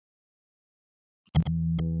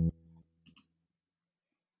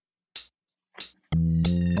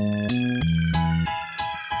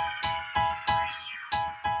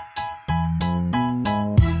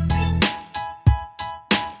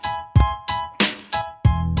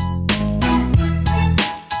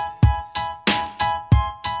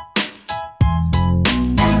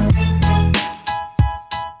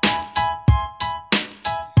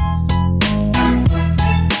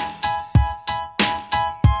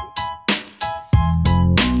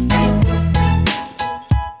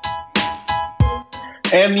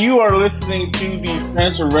And you are listening to the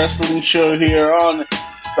Fans of Wrestling show here on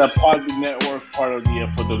the Podbean Network, part of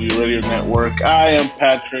the FOW Radio Network. I am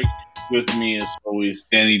Patrick. With me, as always,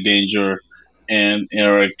 Danny Danger and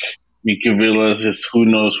Eric Mika Villas is who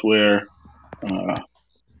knows where. Uh,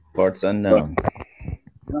 Parts but, unknown.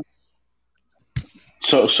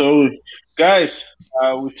 so guys,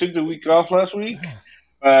 we took the week off last week,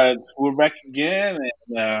 but we're back again,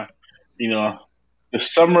 and you know, the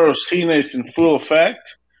summer of Cena is in full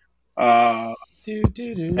effect. Uh, Do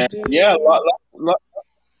do do and do. yeah,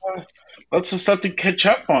 lots of stuff to catch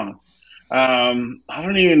up on. I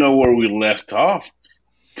don't even know where we left off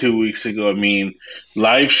 2 weeks ago. I mean,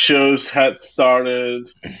 live shows had started,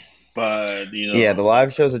 but Yeah, the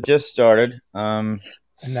live shows have just started. And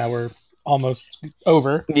now we're almost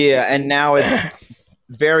over. Yeah, and now it's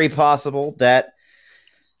very possible that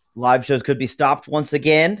live shows could be stopped once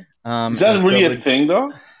again. is that really a thing,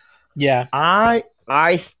 though? Yeah, I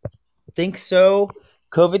think so.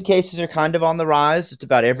 COVID cases are kind of on the rise just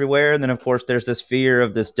about everywhere, and then of course there's this fear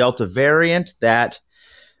of this Delta variant that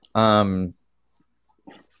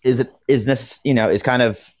is kind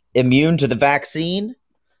of immune to the vaccine.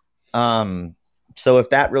 So if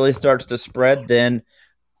that really starts to spread, then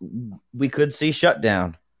we could see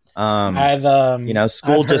shutdown.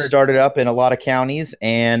 School just started up in a lot of counties,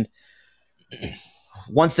 and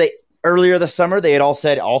earlier this summer they had all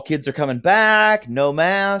said all kids are coming back, no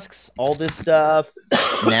masks, all this stuff.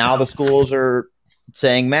 Now the schools are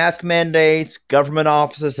saying mask mandates. Government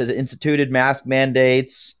offices has instituted mask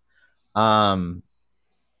mandates.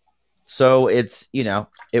 So it's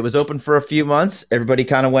it was open for a few months. Everybody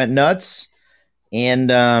kind of went nuts, and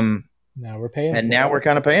now we're paying. And now we're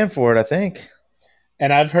kind of paying for it, I think.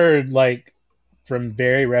 And I've heard from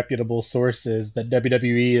very reputable sources that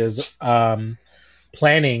WWE is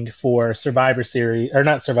planning for Survivor Series, or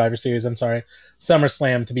not Survivor Series, I'm sorry,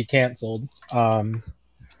 SummerSlam to be canceled.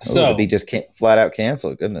 So they just can't flat out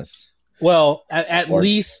cancel. Goodness. Well, at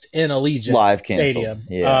least in Allegiant live Stadium.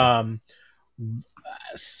 Yeah.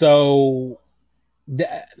 So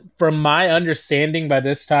from my understanding, by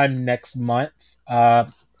this time next month,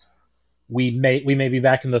 we may be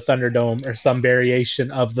back in the Thunderdome or some variation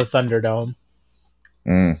of the Thunderdome.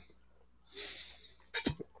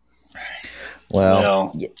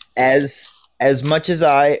 Well, as much as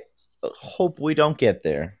I hope we don't get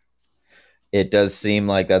there, it does seem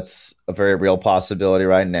like that's a very real possibility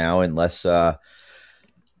right now, unless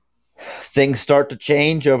things start to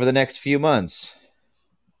change over the next few months.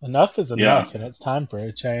 Enough is enough, and it's time for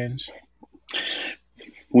a change.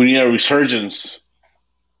 We need a resurgence.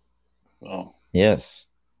 Well, yes.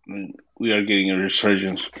 We are getting a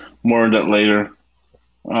resurgence. More on that later.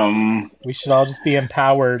 We should all just be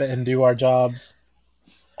empowered and do our jobs.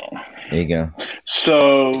 There you go.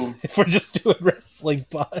 So if we're just doing wrestling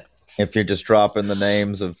butts. If you're just dropping the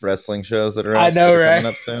names of wrestling shows that are I know, right?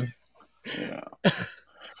 Coming up soon. Yeah.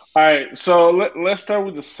 All right, so let's start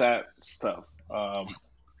with the set stuff.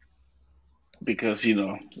 Because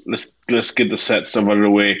let's get the set stuff out of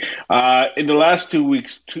the way. In the last 2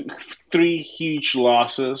 weeks, three huge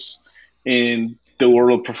losses in the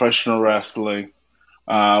world of professional wrestling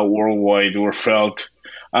worldwide were felt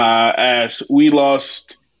as we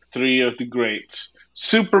lost three of the greats: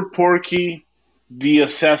 Super Porky, the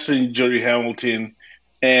Assassin Jody Hamilton,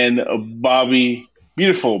 and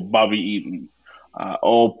beautiful Bobby Eaton,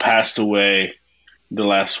 all passed away the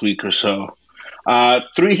last week or so.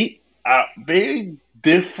 Three very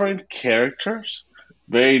different characters,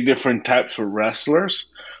 very different types of wrestlers,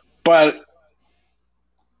 but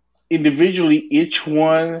individually, each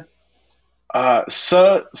one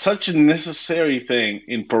such a necessary thing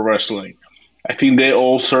in pro wrestling. I think they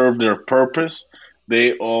all served their purpose.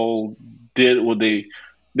 They all did what they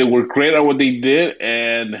were great at what they did,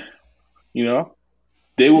 and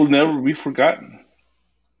they will never be forgotten.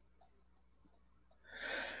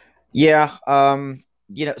 Yeah,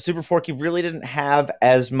 Super Forky really didn't have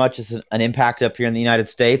as much as an impact up here in the United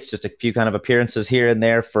States. Just a few kind of appearances here and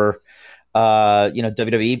there for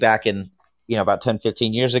WWE back in about 10,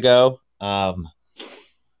 15 years ago. The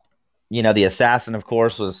Assassin, of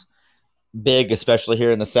course, was big, especially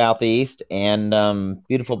here in the Southeast, and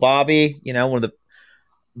beautiful Bobby, one of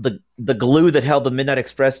the glue that held the Midnight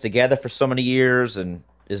Express together for so many years, and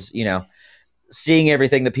is seeing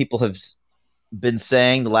everything that people have been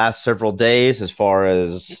saying the last several days as far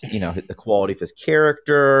as the quality of his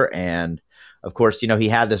character, and of course he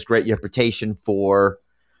had this great reputation for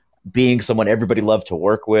being someone everybody loved to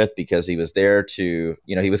work with, because he was there to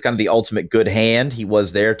he was kind of the ultimate good hand. He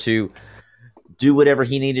was there to do whatever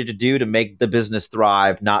he needed to do to make the business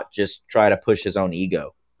thrive, not just try to push his own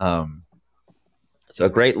ego. So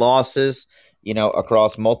great losses,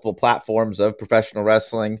 across multiple platforms of professional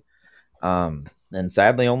wrestling. And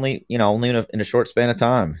sadly, only in a short span of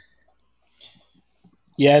time.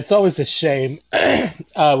 Yeah, it's always a shame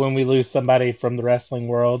when we lose somebody from the wrestling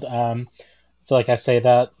world. I feel like I say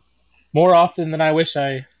that more often than I wish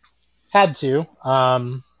I had to.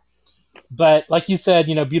 But like you said,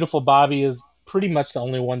 Beautiful Bobby is pretty much the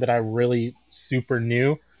only one that I really super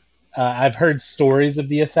knew. I've heard stories of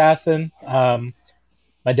the assassin.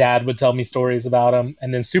 My dad would tell me stories about him.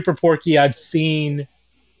 And then Super Porky, I've seen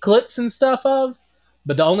clips and stuff of.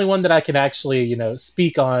 But the only one that I can actually,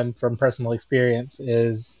 speak on from personal experience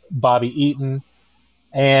is Bobby Eaton.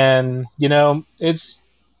 And, it's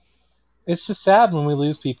just sad when we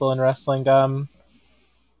lose people in wrestling.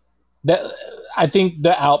 That I think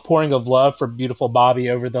the outpouring of love for Beautiful Bobby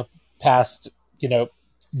over the past,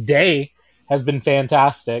 day has been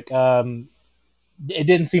fantastic. It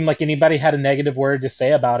didn't seem like anybody had a negative word to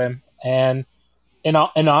say about him, and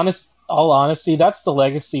all honesty, that's the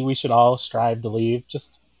legacy we should all strive to leave.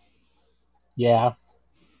 Just yeah.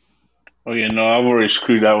 Oh yeah, no, I've already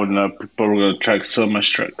screwed that one up. People are gonna track so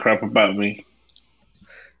much crap about me.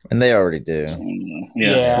 And they already do.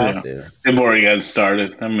 Yeah. They've already got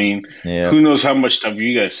started. I mean, who knows how much stuff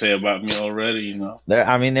you guys say about me already?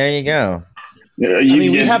 There you go. Yeah,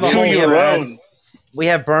 we have a whole we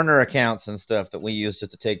have burner accounts and stuff that we use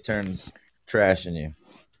just to take turns trashing you.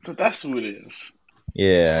 So that's who it is.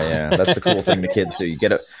 Yeah. That's the cool thing the kids do. You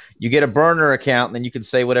get a burner account, and then you can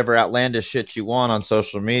say whatever outlandish shit you want on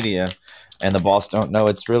social media, and the boss don't know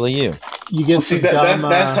it's really you. You get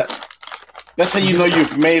that's how you know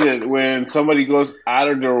you've made it, when somebody goes out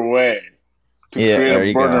of their way to create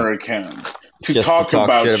a burner account to talk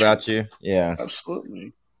about shit about you. Yeah,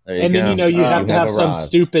 absolutely. And then you have to have some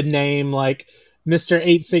stupid name like Mr.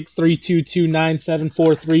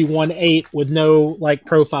 86322974318 with no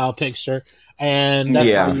profile picture, and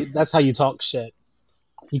that's how you talk shit.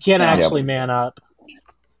 You can't actually man up.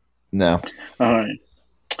 No. All right.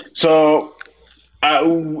 So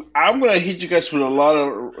I'm gonna hit you guys with a lot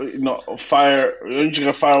of fire. I'm just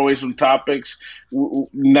gonna fire away some topics.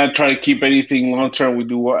 Not try to keep anything long term. We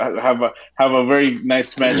do have a very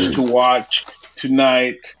nice match to watch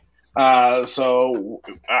tonight. So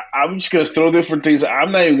I'm just gonna throw different things.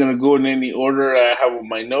 I'm not even gonna go in any order I have on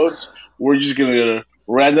my notes. We're just gonna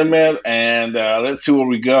random it, and let's see where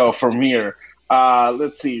we go from here.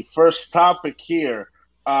 Let's see. First topic here.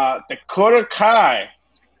 Dakota Kai.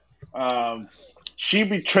 She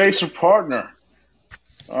betrays her partner.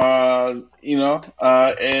 And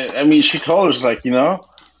I mean, she told us,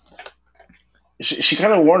 she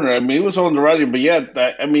kind of warned her. I mean, it was on the radio, but yeah,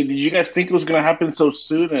 did you guys think it was going to happen so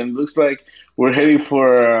soon? And it looks like we're heading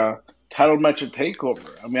for a title match at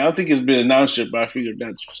TakeOver. I mean, I don't think it's been announced yet, but I figured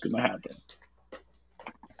that's what's going to happen.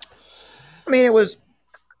 I mean, it was,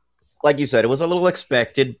 like you said, it was a little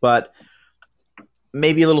expected, but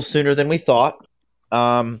maybe a little sooner than we thought.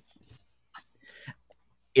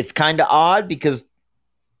 It's kind of odd because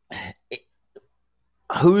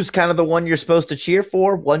who's kind of the one you're supposed to cheer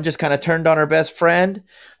for? One just kind of turned on her best friend.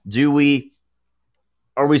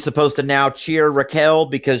 Are we supposed to now cheer Raquel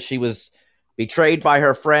because she was betrayed by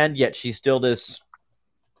her friend, yet she's still this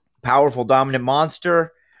powerful, dominant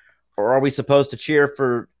monster? Or are we supposed to cheer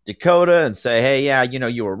for Dakota and say, hey, yeah,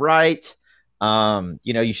 you were right.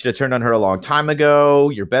 You should have turned on her a long time ago.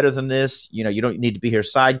 You're better than this. You don't need to be her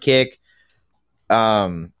sidekick.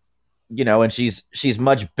 And she's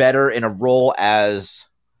much better in a role as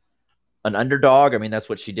an underdog. I mean, that's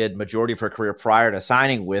what she did majority of her career prior to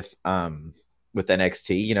signing with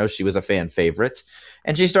NXT. She was a fan favorite,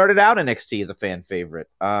 and she started out NXT as a fan favorite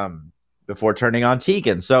before turning on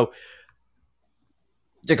Tegan. So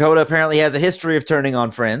Dakota apparently has a history of turning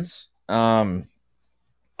on friends. Does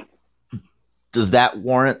that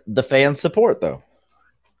warrant the fan support, though?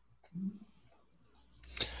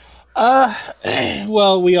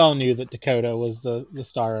 Well, we all knew that Dakota was the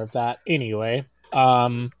star of that anyway.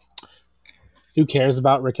 Who cares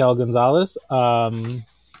about Raquel Gonzalez? All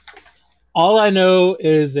I know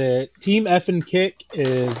is that Team F and Kick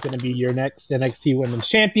is going to be your next NXT Women's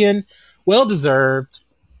Champion. Well deserved.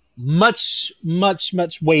 Much, much,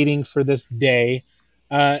 much waiting for this day.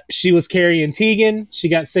 She was carrying Tegan. She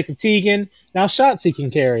got sick of Tegan. Now Shotzi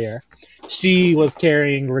can carry her. She was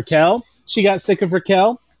carrying Raquel. She got sick of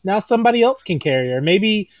Raquel. Now somebody else can carry her.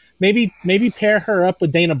 Maybe pair her up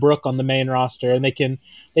with Dana Brooke on the main roster, and they can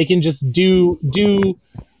just do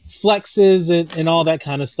flexes and all that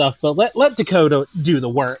kind of stuff. But let Dakota do the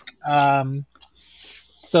work.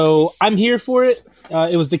 So I'm here for it.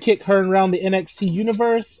 It was to kick her around the NXT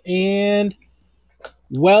universe, and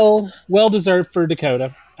Well deserved for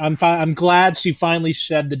Dakota. I'm glad she finally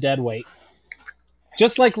shed the dead weight,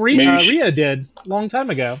 just like Maybe Rhea did a long time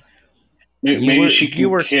ago. You maybe were she you can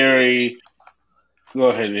were carry. Go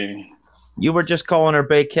ahead, Danny. you were just calling her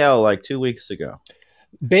Bakel like 2 weeks ago,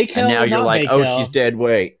 Bake and hell now or you're not like, bake oh, she's hell, dead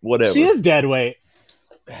weight, she whatever. is dead weight.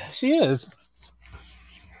 She is.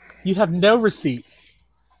 You have no receipts.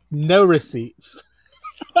 No receipts.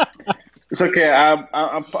 It's okay.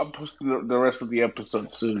 I'm posting the rest of the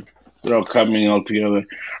episode soon. They're all coming all together.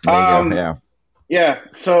 There you go. Um, Yeah. yeah.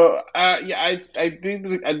 So, yeah, I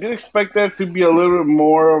did expect there to be a little bit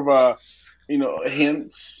more of a,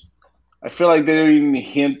 hints. I feel like they didn't even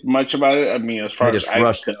hint much about it. I mean, as They far as just I could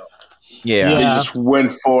rushed. tell, Yeah. they Yeah. just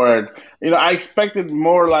went for it. I expected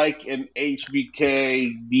more like an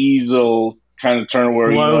HBK Diesel kind of turn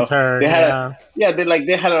where Slow they turn, had a yeah. yeah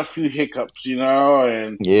they had a few hiccups, Yeah.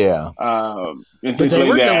 and But things they like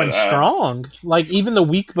were that. going strong. Like even the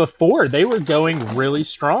week before, they were going really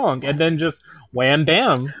strong, and then just wham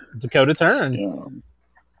bam, Dakota turns.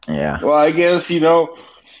 Yeah. Well, I guess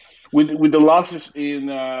with the losses in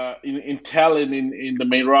talent in the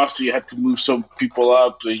main roster, you had to move some people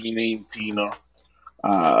up. So you need to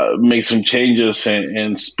make some changes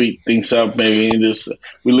and speed things up. Maybe in this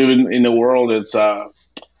we live in a world that's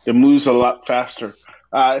that moves a lot faster.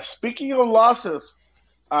 Speaking of losses,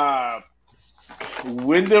 uh,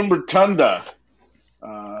 Wyndham Rotunda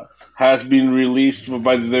uh, has been released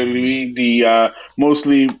by the WWE. The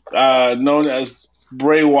mostly known as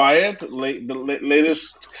Bray Wyatt, the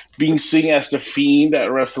latest being seen as the Fiend at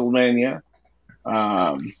WrestleMania.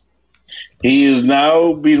 Um, he is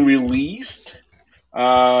now being released,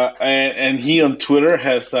 and he on Twitter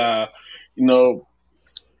has you know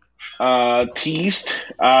teased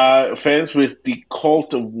fans with the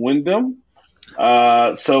Cult of Wyndham.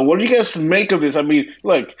 So what do you guys make of this? I mean,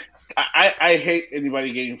 look, I hate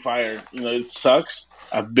anybody getting fired. It sucks.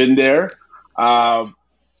 I've been there. Um,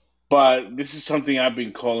 but this is something I've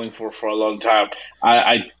been calling for a long time.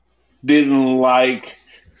 I didn't like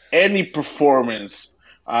any performance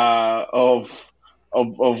of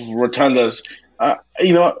Rotunda's.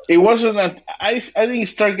 It wasn't that I didn't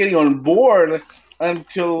start getting on board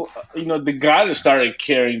until the guy that started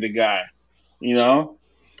carrying the guy. You know,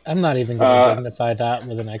 I'm not even going to uh, dignify that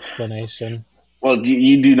with an explanation. well,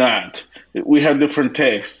 you do not. We have different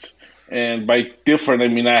tastes, and by different, I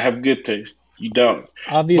mean I have good taste. You don't.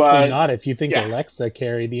 Obviously But not if you think yeah, Alexa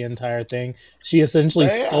carried the entire thing. She essentially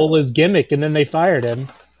yeah, stole his gimmick and then they fired him.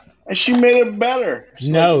 and she made it better. She's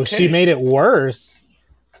like, No, she okay, made it worse.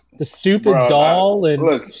 The stupid bro. doll, and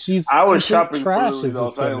Look, she's I was complete shopping for trash Lily as his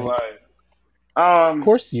dolls. I ain't gimmick. lying. Of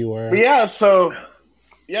course you But were. yeah, so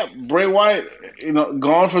yeah, Bray Wyatt,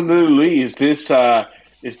 gone from the WWE. Is this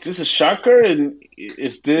a shocker? And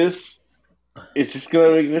is this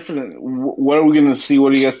gonna make different? What are we gonna see?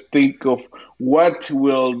 What do you guys think of? What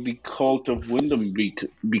will the Cult of Wyndham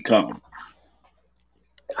become?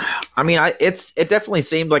 I mean, it definitely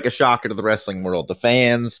seemed like a shocker to the wrestling world. The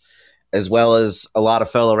fans, as well as a lot of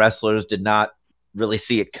fellow wrestlers, did not really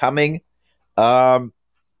see it coming. Um,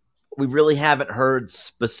 we really haven't heard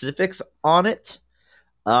specifics on it,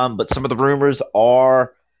 but some of the rumors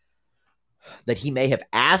are that he may have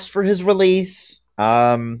asked for his release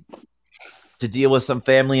to deal with some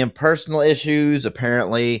family and personal issues.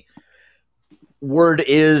 Apparently, word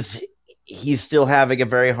is he's still having a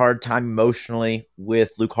very hard time emotionally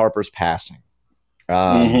with Luke Harper's passing.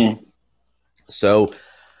 Mm-hmm. So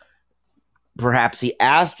perhaps he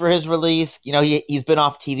asked for his release. He's been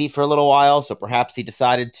off TV for a little while, so perhaps he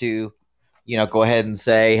decided to, go ahead and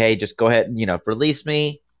say, hey, just go ahead and, release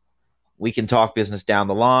me. We can talk business down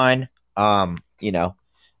the line.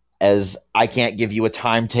 As I can't give you a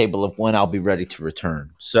timetable of when I'll be ready to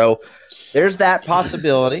return. So there's that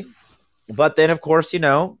possibility. But then, of course,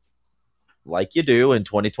 like you do in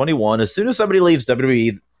 2021, as soon as somebody leaves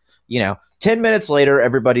WWE, 10 minutes later,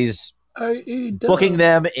 everybody's booking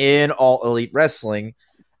them in All Elite Wrestling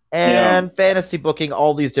Yeah. and fantasy booking,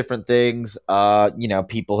 all these different things.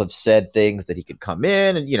 People have said things that he could come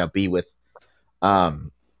in and, be with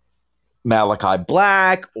Malachi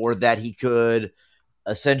Black, or that he could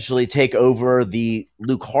essentially take over the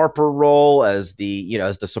Luke Harper role as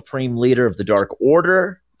the supreme leader of the Dark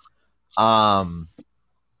Order.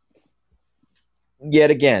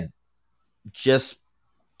 Yet again, just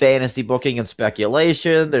fantasy booking and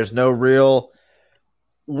speculation. There's no real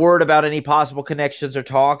word about any possible connections or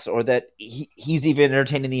talks, or that he's even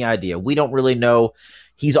entertaining the idea. We don't really know.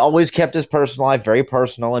 He's always kept his personal life very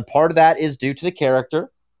personal, and part of that is due to the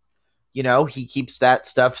character. He keeps that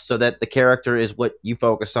stuff so that the character is what you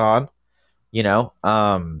focus on.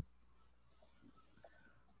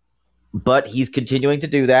 but he's continuing to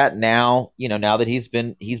do that now. Now that he's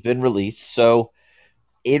been released, so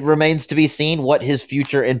it remains to be seen what his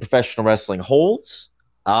future in professional wrestling holds.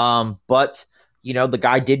 But the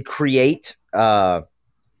guy did create some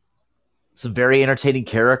very entertaining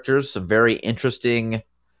characters, some very interesting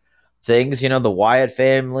things, the Wyatt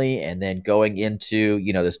family, and then going into,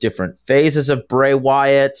 there's different phases of Bray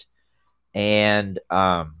Wyatt, and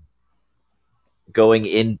going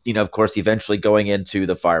in, of course, eventually going into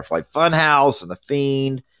the Firefly Funhouse and the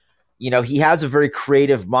Fiend. He has a very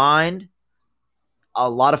creative mind. A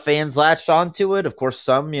lot of fans latched onto it. Of course,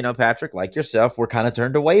 some, Patrick, like yourself, were kind of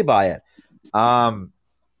turned away by it.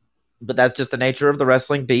 But that's just the nature of the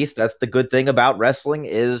wrestling beast. That's the good thing about wrestling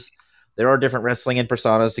is there are different wrestling and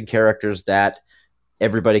personas and characters that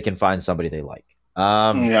everybody can find somebody they like.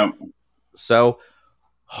 So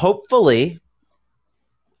hopefully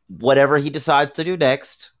whatever he decides to do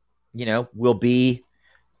next, will be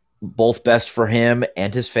both best for him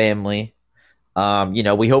and his family.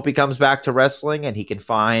 We hope he comes back to wrestling and he can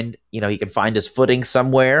find his footing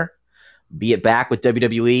somewhere, be it back with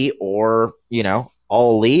WWE or,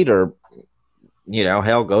 All Elite, or,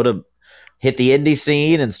 hell, go to hit the indie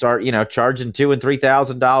scene and start, charging $2,000 and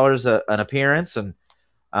 $3,000 an appearance, and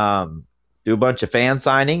do a bunch of fan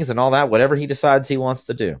signings and all that, whatever he decides he wants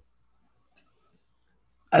to do.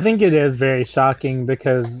 I think it is very shocking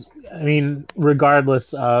because,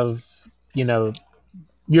 regardless of,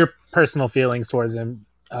 your personal feelings towards him,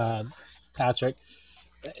 Patrick,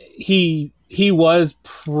 he was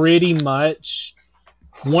pretty much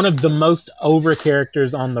one of the most over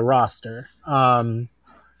characters on the roster. And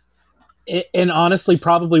honestly,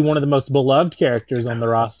 probably one of the most beloved characters on the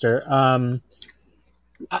roster.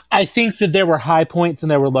 I think that there were high points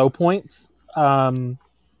and there were low points. And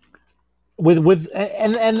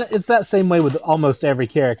it's that same way with almost every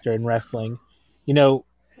character in wrestling.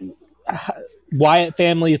 Wyatt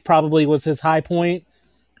family probably was his high point.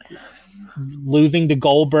 Losing to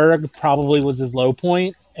Goldberg probably was his low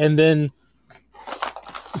point, and then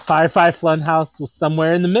Firefly Funhouse was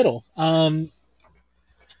somewhere in the middle.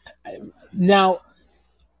 Now,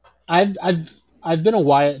 I've been a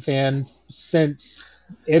Wyatt fan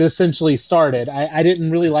since it essentially started. I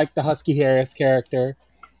didn't really like the Husky Harris character,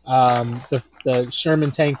 the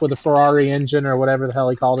Sherman tank with a Ferrari engine or whatever the hell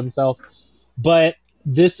he called himself, but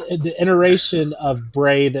the iteration of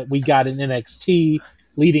Bray that we got in NXT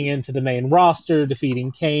leading into the main roster,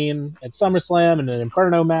 defeating Kane at SummerSlam in an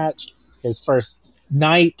Inferno match, his first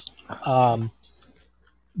night. The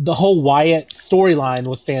whole Wyatt storyline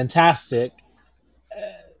was fantastic.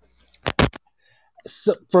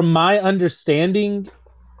 So from my understanding,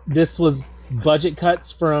 this was budget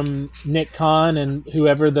cuts from Nick Khan and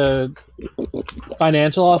whoever the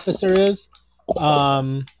financial officer is.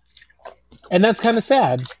 And that's kind of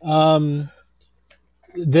sad.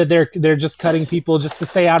 That they're just cutting people just to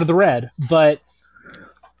stay out of the red. But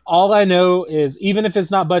all I know is, even if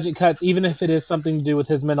it's not budget cuts, even if it is something to do with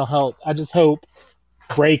his mental health, I just hope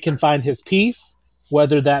Bray can find his peace,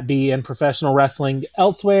 whether that be in professional wrestling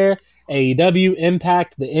elsewhere, AEW,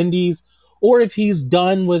 Impact, the Indies, or if he's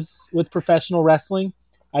done with professional wrestling.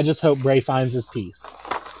 I just hope Bray finds his peace.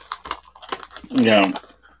 Yeah.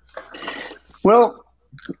 Well,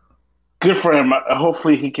 good for him.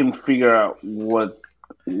 Hopefully he can figure out what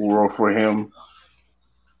worked for him.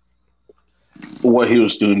 What he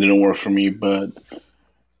was doing didn't work for me, but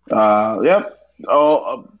yep.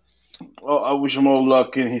 I wish him all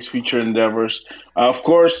luck in his future endeavors. Of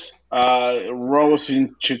course, Raw was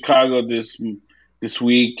in Chicago this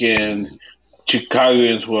week, and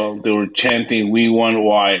Chicagoans, well, they were chanting, "We want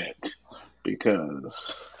Wyatt,"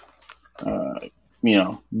 because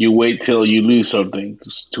you wait till you lose something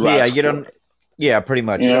to ask. Yeah, pretty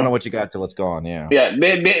much. You don't know what you got till it's gone. Yeah. Yeah,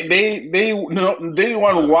 they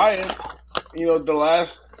want Wyatt. The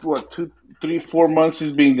last 2, 3, 4 months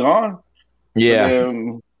he's been gone. Yeah.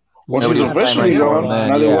 Once he's officially gone,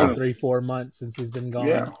 now they want 3-4 months since he's been gone.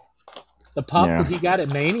 Yeah. The pop that he got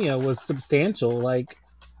at Mania was substantial. There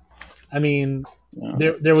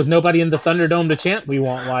was nobody in the Thunderdome to chant "We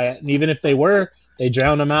want Wyatt," and even if they were, they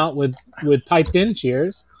drowned him out with piped in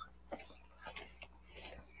cheers.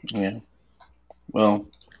 Yeah. Well,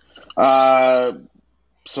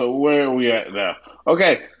 so where are we at now?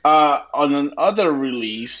 Okay. On another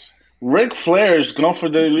release, Ric Flair is gone for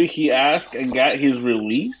the league he asked and got his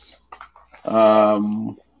release.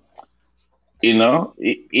 With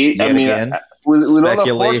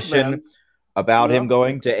speculation about him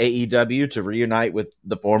going to AEW to reunite with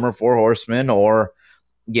the former Four Horsemen, or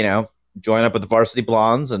join up with the Varsity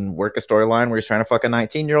Blondes and work a storyline where he's trying to fuck a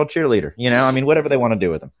 19-year-old cheerleader. Whatever they want to do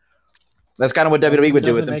with him. That's kind of what As long WWE as would he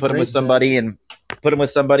do with doesn't him. make Put him with rape somebody jokes. and put him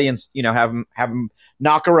with somebody, and have him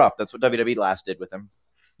knock her up. That's what WWE last did with him.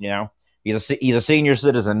 He's a senior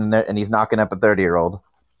citizen, and he's knocking up a 30-year-old.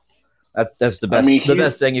 That's the best. I mean, The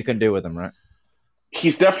best thing you can do with him, right?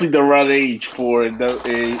 he's definitely the right age for a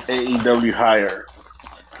AEW hire.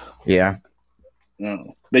 Yeah.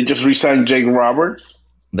 They just re-signed Jake Roberts.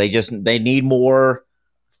 They need more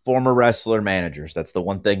former wrestler managers. That's the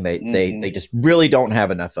one thing they just really don't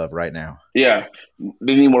have enough of right now. Yeah,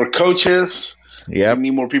 they need more coaches. Yep. They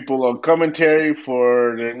need more people on commentary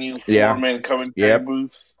for the new four-man commentary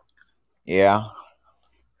booths. Yeah.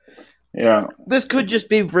 Yeah. This could just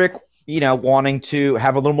be Rick, wanting to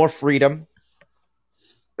have a little more freedom.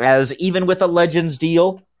 As even with a Legends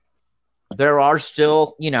deal, there are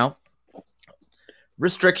still,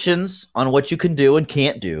 restrictions on what you can do and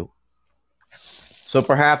can't do. So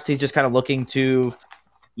perhaps he's just kind of looking to,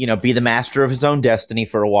 be the master of his own destiny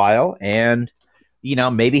for a while. And,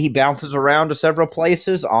 maybe he bounces around to several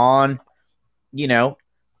places on,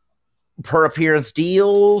 per appearance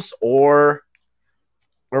deals or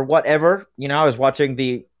whatever. I was watching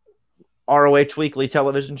the ROH Weekly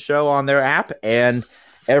television show on their app, and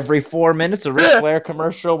every 4 minutes a Ric Flair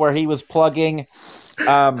commercial where he was plugging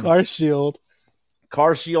Car Shield,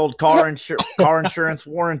 car insurance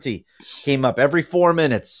warranty came up every 4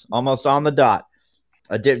 minutes, almost on the dot.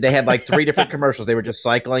 They had like 3 different commercials they were just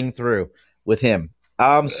cycling through with him.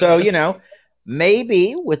 So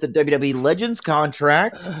maybe with the WWE Legends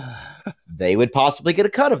contract, they would possibly get a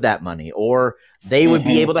cut of that money, or they would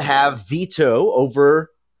be able to have veto over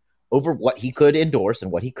what he could endorse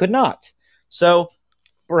and what he could not. So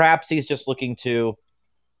perhaps he's just looking to,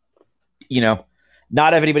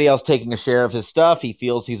 not have anybody else taking a share of his stuff. He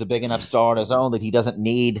feels he's a big enough star on his own that he doesn't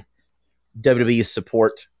need WWE's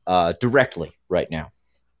support directly right now.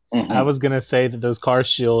 I was going to say that those Car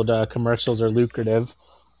Shield commercials are lucrative,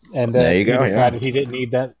 and there you he go, decided he didn't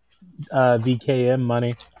need that VKM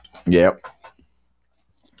money. Yep.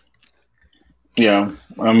 Yeah,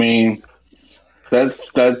 I mean,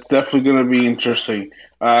 that's definitely going to be interesting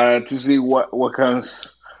to see what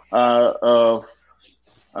comes of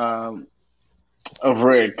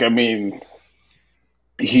Rick. I mean,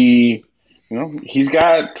 he's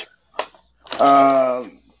got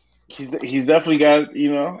he's definitely got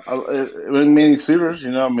many suitors.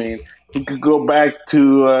 I mean, he could go back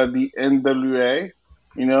to the NWA,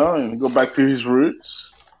 and go back to his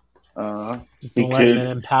roots. Just He don't let him could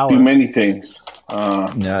in power. do many things. No,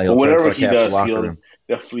 But whatever he does, he'll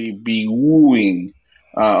definitely be wooing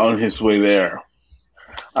on his way there.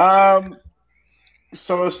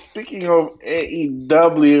 So speaking of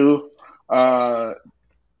AEW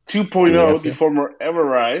 2.0, the former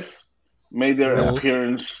Everrise made their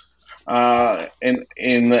appearance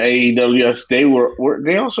in the AEW. They were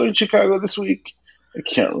they also in Chicago this week? I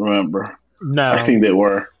can't remember. No, I think they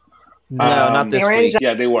were. No, not this week.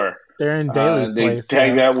 Yeah, they were. They're in Daly's place. They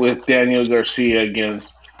tagged out with Daniel Garcia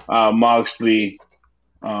against Moxley,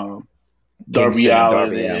 Darby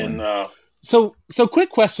Allin, and So quick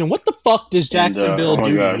question: what the fuck does Jacksonville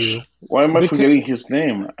do to you? Why am I forgetting his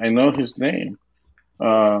name? I know his name.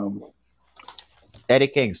 Eddie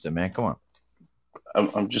Kingston, man, come on.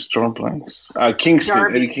 I'm just drawing blanks. Kingston,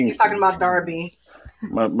 Darby. Eddie Kingston. He's talking about Darby.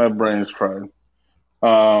 My brain is fried.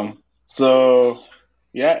 So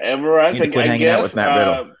yeah, Everrise. I guess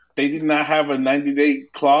they did not have a 90-day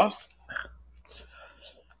clause.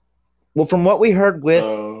 Well, from what we heard with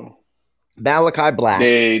Malachi Black,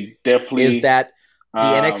 they definitely is that the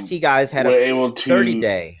NXT guys had were able to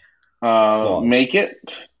 30-day make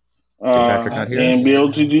it and be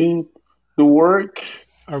able to do the work.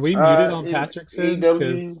 Are we muted on Patrick's end?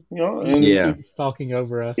 Because he's talking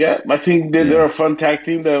over us. Yeah, I think that they're a fun tag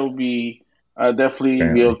team that will be definitely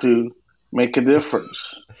be able to make a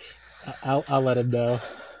difference. I'll let him know.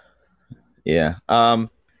 Yeah.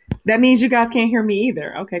 That means you guys can't hear me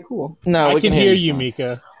either. Okay, cool. No, I can hear you,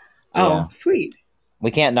 Mika. Oh, sweet. We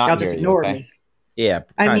can't not Y'all hear just you. ignore Okay? me. Yeah,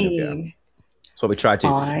 I mean, that's what we try to.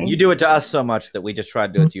 Fine. You do it to us so much that we just try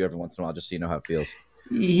to do it to you every once in a while, just so you know how it feels.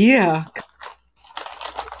 Yeah.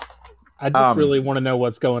 I just really want to know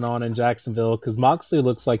what's going on in Jacksonville because Moxley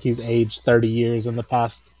looks like he's aged 30 years in the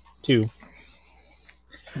past 2.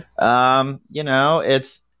 It's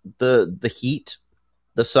the heat,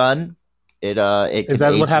 the sun. It is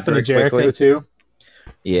that what happened to Jericho quickly. Too?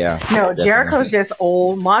 Yeah. No, definitely. Jericho's just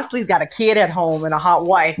old. Moxley's got a kid at home and a hot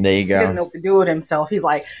wife. There you go. He doesn't know what to do with himself. He's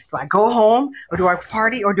like, do I go home or do I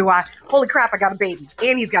party or do I? Holy crap! I got a baby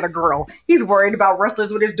and he's got a girl. He's worried about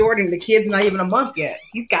wrestlers with his daughter and the kid's not even a month yet.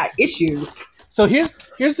 He's got issues. So here's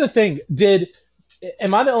the thing.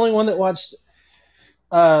 Am I the only one that watched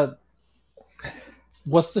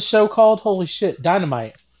what's the show called? Holy shit,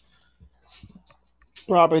 Dynamite.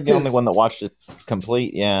 Probably the only one that watched it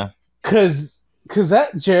complete. Yeah. Cause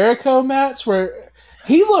that Jericho match where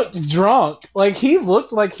he looked drunk, like he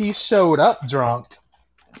looked like he showed up drunk.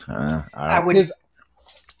 I would.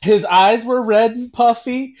 His eyes were red and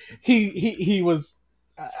puffy. He was,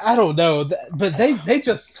 I don't know, but they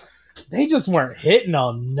just weren't hitting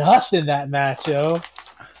on nothing that match, yo.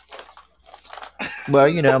 Well,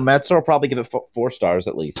 Metzer will probably give it 4 stars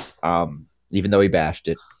at least, even though he bashed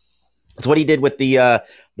it. It's what he did with the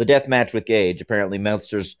death match with Gage. Apparently,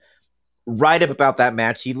 Meltzer's right up about that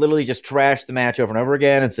match. He literally just trashed the match over and over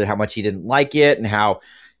again and said how much he didn't like it and how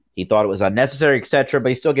he thought it was unnecessary, etc. But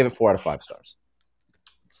he still gave it 4 out of 5 stars.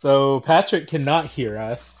 So Patrick cannot hear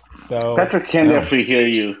us. So Patrick can definitely hear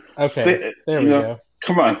you. Okay, there we go.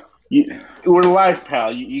 Come on, we're live,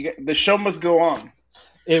 pal. The show must go on.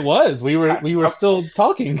 It was. We were still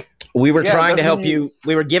talking. We were trying to help you.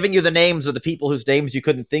 We were giving you the names of the people whose names you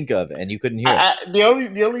couldn't think of, and you couldn't hear us. The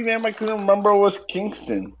only name I couldn't remember was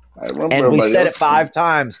Kingston. I remember, and we said it 5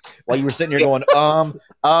 times while you were sitting here going,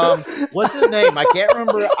 what's his name? I can't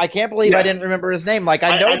remember. I can't believe I didn't remember his name. Like,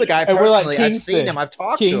 I know the guy personally. Like, I've seen him. I've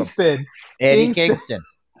talked to him. Eddie Kingston.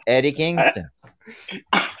 Eddie Kingston.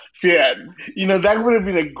 Yeah, that would have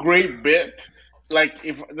been a great bit. Like,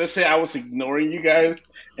 if, let's say I was ignoring you guys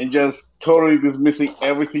and just totally dismissing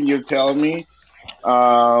everything you're telling me.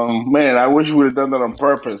 Man, I wish we would have done that on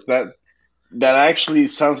purpose. That actually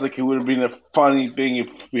sounds like it would have been a funny thing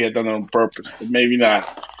if we had done it on purpose, but maybe not.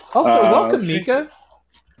 Also, welcome, Nika.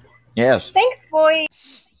 Yes. Thanks, boy.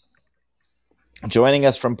 Joining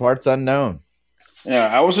us from parts unknown. Yeah,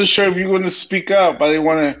 I wasn't sure if you were going to speak up. I didn't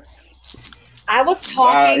want to. I was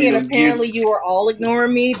talking, and apparently you were all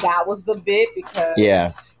ignoring me. That was the bit because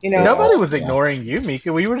nobody was ignoring you,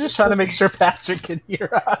 Mika. We were just trying to make sure Patrick could hear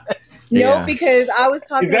us. No, because I was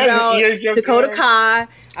talking about Dakota Kai.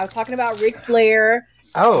 I was talking about Ric Flair.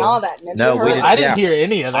 And all that. I didn't hear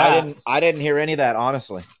any of that. I didn't hear any of that,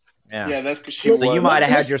 honestly. Yeah, that's because she was. So you might have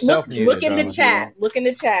had yourself muted. Look in the chat. Look in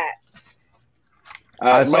the chat.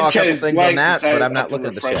 I saw a couple things on that, but I'm not looking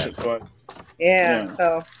at the chat. Yeah,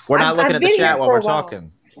 so we're not looking at the chat while we're talking.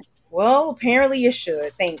 Well, apparently you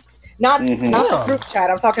should. Thanks. Not the group chat.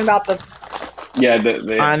 I'm talking about the. Yeah,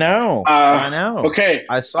 I know. I know. Okay,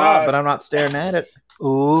 I saw it, but I'm not staring at it.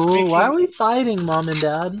 Ooh, why are we fighting, Mom and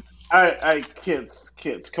Dad? All right, kids,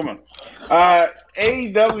 come on.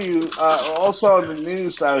 AEW also on the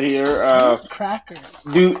news out here. Crackers.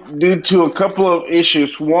 Due to a couple of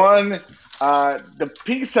issues. One, the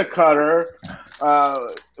pizza cutter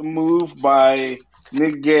move by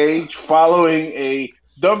Nick Gage following a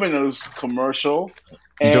Domino's commercial.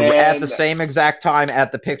 And at the same exact time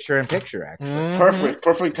at the picture-in-picture, actually. Mm-hmm.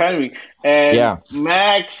 Perfect timing. And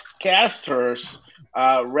Max Caster's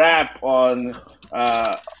rap on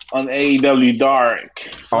AEW Dark.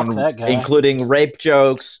 Including rape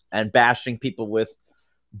jokes and bashing people with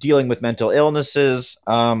dealing with mental illnesses,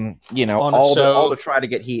 all to try to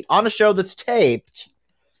get heat. On a show that's taped,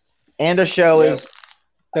 and a show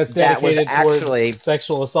that's dedicated towards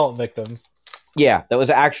sexual assault victims. Yeah, that was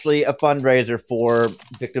actually a fundraiser for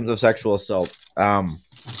victims of sexual assault.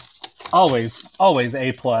 Always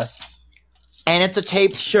A+. And it's a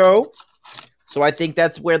taped show, so I think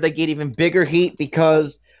that's where they get even bigger heat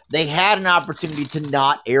because they had an opportunity to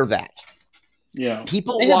not air that. Yeah,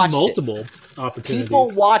 People they watched had multiple opportunities. People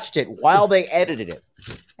watched it while they edited it,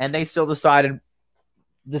 and they still decided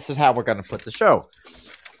this is how we're going to put the show.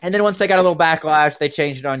 And then once they got a little backlash, they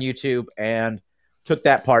changed it on YouTube and took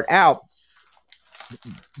that part out.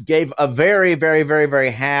 Gave a very, very, very,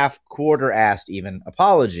 very half-quarter-assed even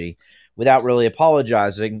apology without really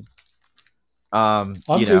apologizing. I'm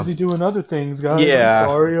busy doing other things, guys. Yeah. I'm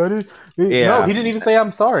sorry. No, he didn't even say I'm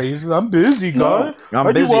sorry. He said, I'm busy, guys.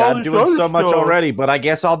 I'm busy. I'm doing so much already, but I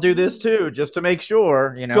guess I'll do this too, just to make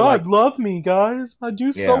sure. God love me, guys. I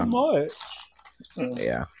do so much.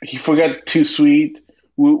 Yeah. He forgot Too Sweet.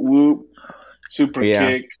 Whoop whoop. Super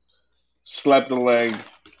kick. Slap the leg.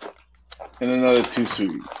 And another Too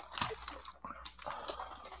Sweet.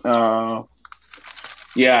 I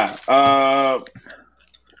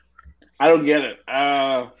don't get it.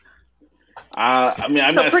 I mean,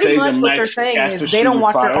 I'm not saying much the what they're saying is they don't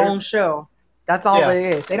watch their own show. That's all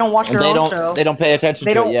it is. They don't watch their own show. They don't pay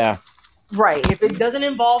attention to it. Yeah. Right. If it doesn't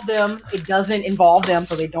involve them, it doesn't involve them,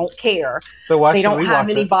 so they don't care. So why they should don't we have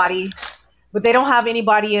watch anybody? But they don't have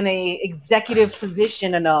anybody in a executive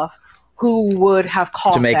position enough who would have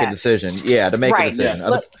called to make a decision. Yeah, to make a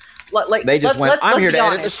decision. They just went, I'm here to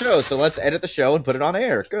edit the show, so let's edit the show and put it on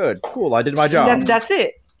air. Good. Cool. I did my job. That's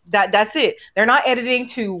it. That's it. They're not editing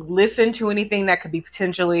to listen to anything that could be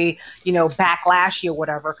potentially, backlashy or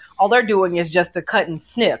whatever. All they're doing is just to cut and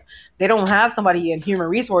snip. They don't have somebody in human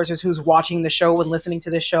resources who's watching the show and listening to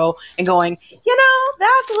the show and going,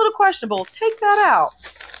 that's a little questionable. Take that out.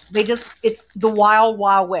 It's the wild,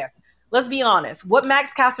 wild west. Let's be honest. What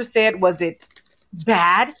Max Caster said, was it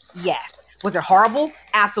bad? Yes. Was it horrible?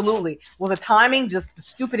 Absolutely. Was the timing just the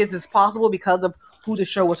stupidest as possible because of who the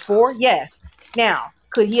show was for? Yes. Now,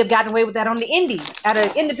 could he have gotten away with that on the indies at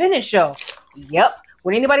an independent show? Yep.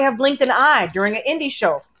 Would anybody have blinked an eye during an indie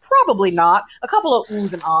show? Probably not. A couple of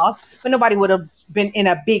oohs and ahs, but nobody would have been in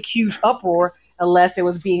a big, huge uproar unless it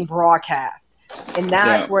was being broadcast. And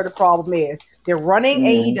that's where the problem is. They're running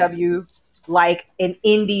AEW like an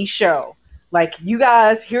indie show. Like, you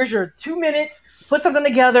guys, here's your 2 minutes, put something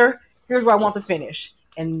together, here's where I want to finish.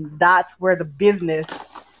 And that's where the business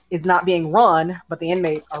is not being run, but the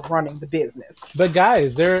inmates are running the business. But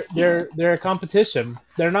guys, they're a competition.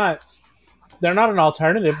 They're not an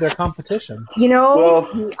alternative. They're competition. I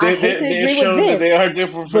hate to agree with Vince. They are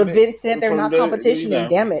different. But Vince said they're not competition, and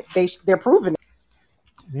damn it, they're proving it.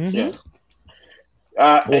 Mm-hmm.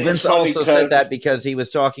 Yeah. Vince also said that because he was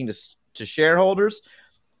talking to shareholders,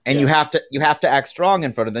 and you have to act strong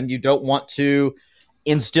in front of them. You don't want to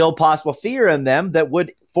instill possible fear in them that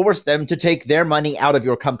would force them to take their money out of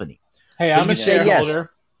your company. Hey, I'm a shareholder. Yes,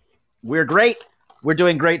 we're great. We're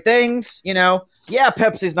doing great things.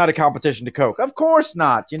 Pepsi's not a competition to Coke. Of course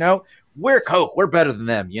not. We're Coke. We're better than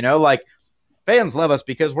them. Like, fans love us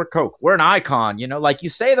because we're Coke. We're an icon. Like, you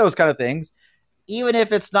say those kind of things, even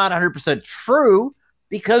if it's not 100% true,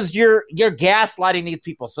 because you're gaslighting these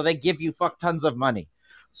people, so they give you fuck tons of money.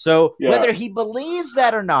 So whether he believes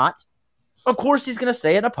that or not, of course he's going to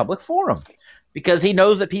say it in a public forum, because he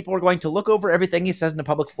knows that people are going to look over everything he says in a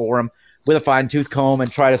public forum with a fine-tooth comb and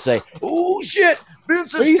try to say, oh, shit,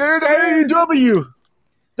 Vince is scared of AEW.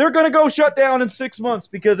 They're going to go shut down in 6 months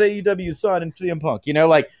because AEW is signing CM Punk.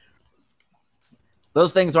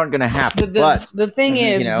 Those things aren't going to happen. The thing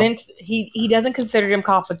is, Vince, he doesn't consider them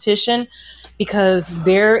competition because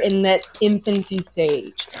they're in that infancy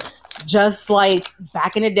stage. Just like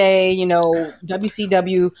back in the day,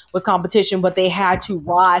 WCW was competition, but they had to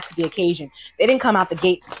rise to the occasion. They didn't come out the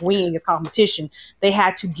gate swinging as competition. They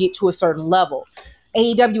had to get to a certain level.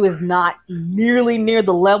 AEW is not nearly near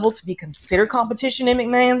the level to be considered competition in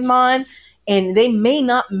McMahon's mind, and they may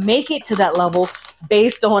not make it to that level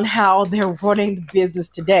based on how they're running the business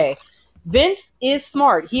today. Vince is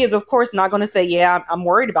smart. He is, of course, not going to say, I'm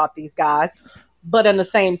worried about these guys. But on the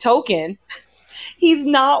same token, he's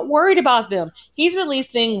not worried about them. He's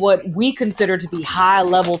releasing what we consider to be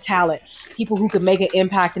high-level talent, people who could make an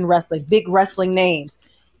impact in wrestling, big wrestling names.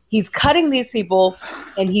 He's cutting these people,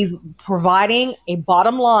 and he's providing a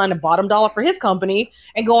bottom line, a bottom dollar for his company,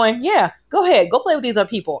 and going, go ahead, go play with these other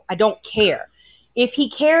people. I don't care. If he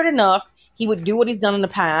cared enough, he would do what he's done in the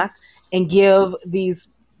past and give these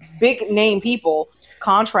big-name people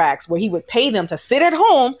contracts where he would pay them to sit at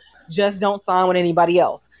home, just don't sign with anybody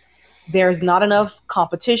else. There's not enough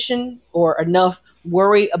competition or enough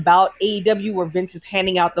worry about AEW where Vince is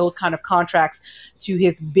handing out those kind of contracts to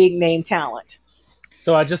his big name talent.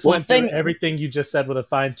 So I just went through everything you just said with a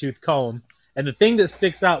fine-tooth comb. And the thing that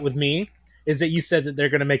sticks out with me is that you said that they're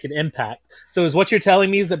going to make an impact. So is what you're telling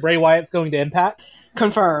me is that Bray Wyatt's going to Impact?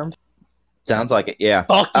 Confirmed. Sounds like it, yeah.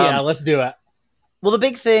 Fuck yeah, let's do it. Well, the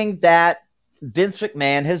big thing that Vince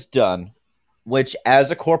McMahon has done, which as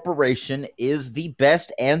a corporation is the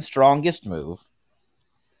best and strongest move,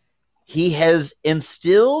 he has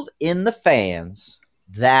instilled in the fans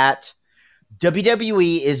that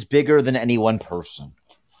WWE is bigger than any one person.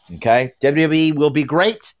 Okay? WWE will be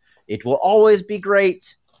great. It will always be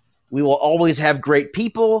great. We will always have great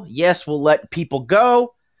people. Yes, we'll let people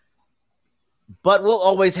go, but we'll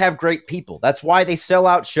always have great people. That's why they sell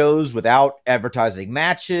out shows without advertising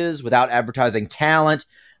matches, without advertising talent,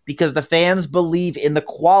 because the fans believe in the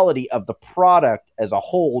quality of the product as a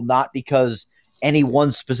whole, not because any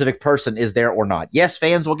one specific person is there or not. Yes,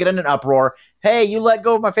 fans will get in an uproar. Hey, you let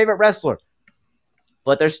go of my favorite wrestler.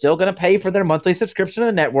 But they're still going to pay for their monthly subscription to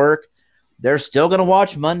the network. They're still going to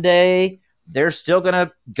watch Monday. They're still going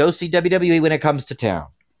to go see WWE when it comes to town.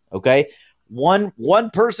 Okay? One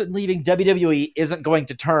person leaving WWE isn't going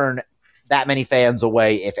to turn that many fans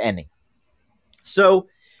away, if any. So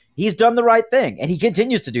he's done the right thing, and he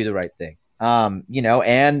continues to do the right thing.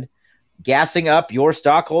 And gassing up your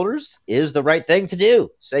stockholders is the right thing to do.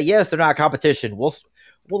 Say, yes, they're not competition. We'll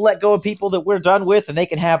let go of people that we're done with, and they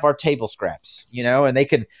can have our table scraps, and they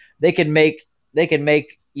can make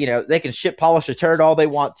they can shit polish a turd all they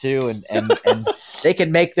want to, and they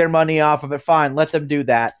can make their money off of it. Fine, let them do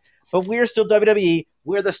that. But we're still WWE.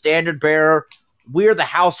 We're the standard bearer. We're the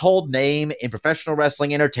household name in professional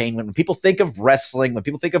wrestling entertainment. When people think of wrestling, when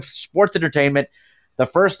people think of sports entertainment, the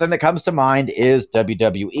first thing that comes to mind is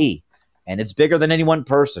WWE. And it's bigger than any one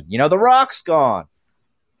person. The Rock's gone.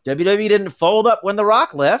 WWE didn't fold up when The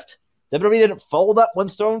Rock left. WWE didn't fold up when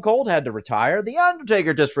Stone Cold had to retire. The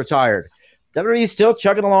Undertaker just retired. WWE is still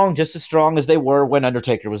chugging along just as strong as they were when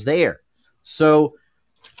Undertaker was there. So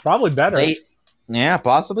probably better. Yeah,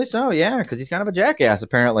 possibly so. Yeah, because he's kind of a jackass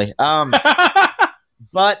apparently.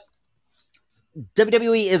 But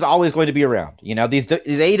WWE is always going to be around. These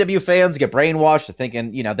AEW fans get brainwashed to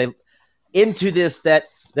thinking, they into this that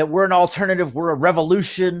we're an alternative, we're a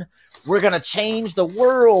revolution, we're gonna change the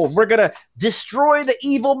world, we're gonna destroy the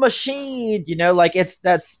evil machine.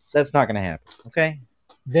 That's not gonna happen. Okay.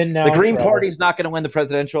 Then now the Green Party's not going to win the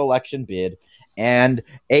presidential election bid, and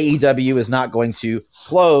AEW is not going to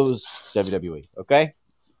close WWE. Okay.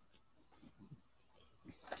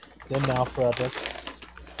 Then now forever.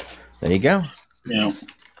 There you go. Yeah.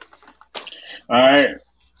 All right.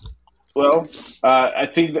 Well, I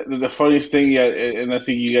think that the funniest thing, and I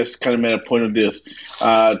think you guys kind of made a point of this.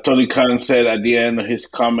 Tony Khan said at the end of his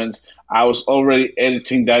comments, "I was already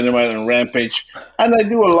editing Dynamite and Rampage, and I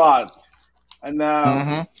do a lot. And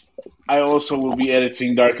now I also will be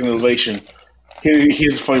editing Dark and Elevation." Here's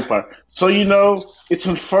the funny part. So it's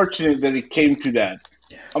unfortunate that it came to that.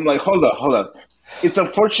 I'm like, hold on. It's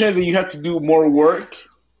unfortunate that you have to do more work.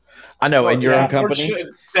 I know, in your own company.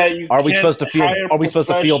 Are we supposed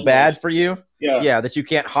to feel bad for you? Yeah, that you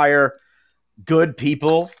can't hire good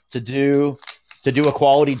people to do a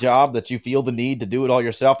quality job, that you feel the need to do it all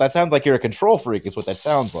yourself. That sounds like you're a control freak, is what that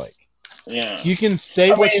sounds like. Yeah. You can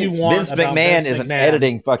say what you want. Vince McMahon isn't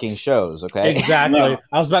editing fucking shows, okay? Exactly. No.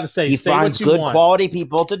 I was about to say, he finds good quality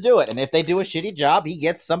people to do it, and if they do a shitty job, he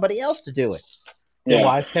gets somebody else to do it. Yeah.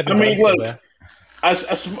 Look,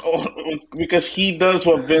 because he does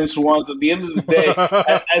what Vince wants. At the end of the day,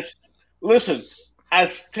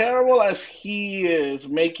 as terrible as he is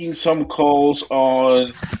making some calls on,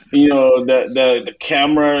 the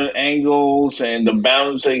camera angles and the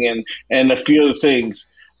bouncing and a few other things.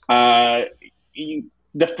 The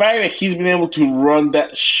fact that he's been able to run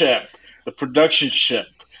that ship, the production ship,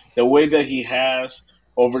 the way that he has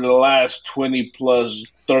over the last 20 plus,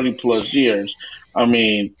 30 plus years, I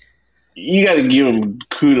mean, you got to give him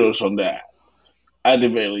kudos on that, at the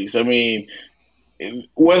very least. I mean,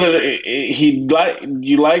 whether you like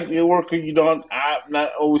the work or you don't, I'm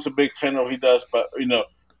not always a big fan of what he does, but,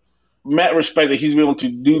 mad respect that he's been able to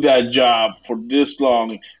do that job for this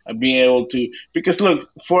long and being able to, because look,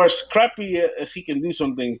 for as crappy as he can do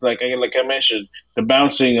some things, like I mentioned, the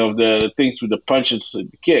bouncing of the things with the punches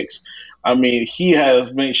and the kicks, I mean, he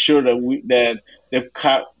has made sure that they've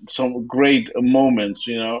caught some great moments,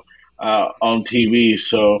 on TV.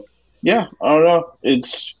 So yeah, I don't know.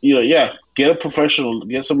 It's get a professional,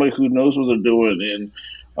 get somebody who knows what they're doing,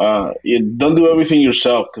 and don't do everything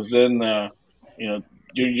yourself, because then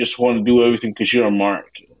you just want to do everything because you're a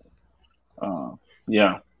mark.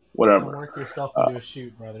 Whatever. Don't work yourself into a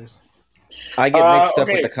shoot, brothers. I get mixed up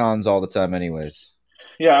with the cons all the time, anyways.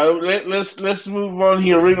 Yeah, let's move on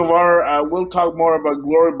here. Ring of Honor. We'll talk more about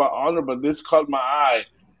Glory by Honor, but this caught my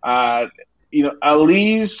eye.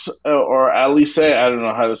 Alice or Alice, I don't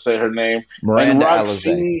know how to say her name, Miranda and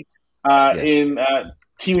Roxy in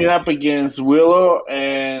teaming up against Willow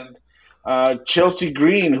and Chelsea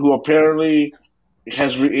Green, who apparently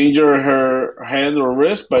has injured her hand or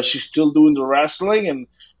wrist, but she's still doing the wrestling,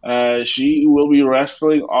 and she will be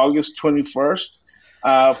wrestling August 21st,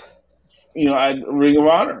 at Ring of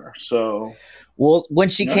Honor. So, well, when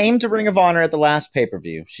she came to Ring of Honor at the last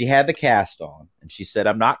pay-per-view, she had the cast on, and she said,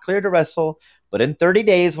 "I'm not clear to wrestle, but in 30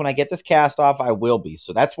 days when I get this cast off, I will be."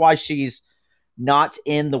 So that's why she's not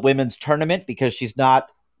in the women's tournament, because she's not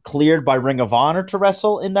cleared by Ring of Honor to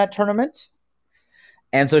wrestle in that tournament.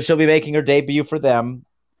 And so she'll be making her debut for them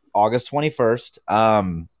August 21st.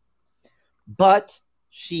 But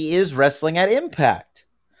she is wrestling at Impact.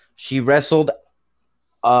 She wrestled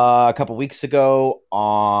a couple weeks ago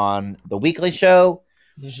on the weekly show.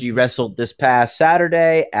 Mm-hmm. She wrestled this past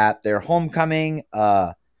Saturday at their homecoming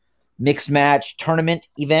mixed match tournament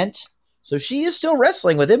event. So she is still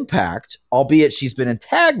wrestling with Impact, albeit she's been in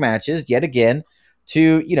tag matches yet again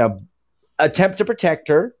to, attempt to protect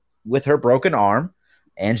her with her broken arm.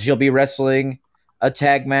 And she'll be wrestling a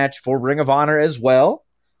tag match for Ring of Honor as well.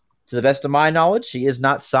 To the best of my knowledge, she is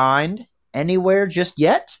not signed anywhere just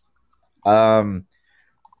yet.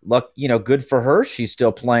 look, good for her. She's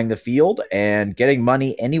still playing the field and getting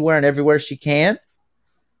money anywhere and everywhere she can.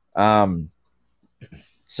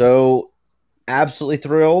 So absolutely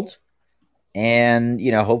thrilled, and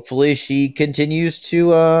hopefully she continues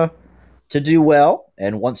to do well.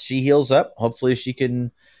 And once she heals up, hopefully she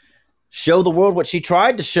can show the world what she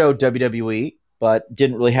tried to show WWE, but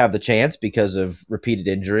didn't really have the chance because of repeated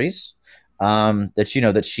injuries.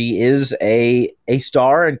 That she is a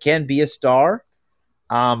star and can be a star.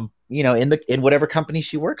 In whatever company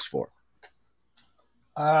she works for.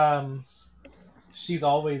 She's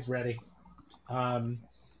always ready. I'm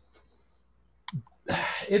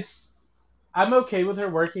okay with her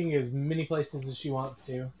working as many places as she wants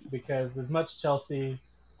to, because as much Chelsea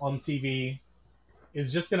on TV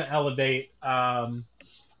is just going to elevate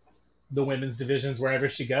the women's divisions wherever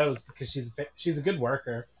she goes, because she's a good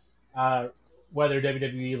worker. Whether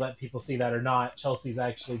WWE let people see that or not, Chelsea's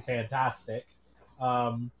actually fantastic.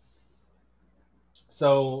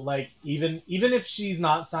 So like even if she's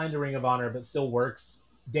not signed to Ring of Honor but still works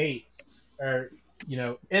dates, or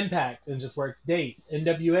Impact and just works dates,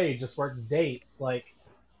 NWA just works dates, like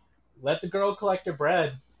let the girl collect her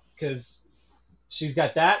bread, because she's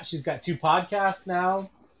got 2 podcasts now.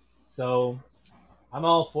 So I'm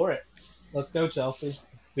all for it. Let's go, Chelsea.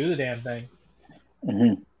 Do the damn thing.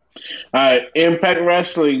 Mm-hmm. All right, Impact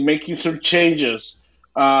Wrestling making some changes.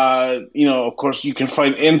 Of course, you can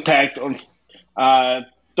find Impact on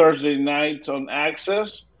Thursday nights on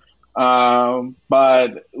Access,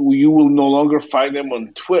 but you will no longer find them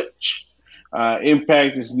on Twitch.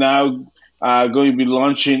 Impact is now going to be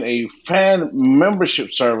launching a fan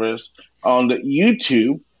membership service on the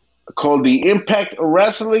YouTube called the Impact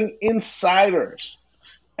Wrestling Insiders.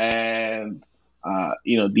 And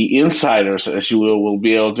the insiders, as you will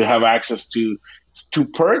be able to have access to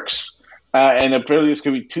perks, and apparently it's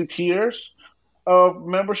going to be 2 tiers of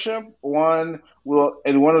membership. One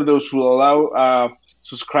of those will allow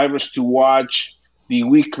subscribers to watch the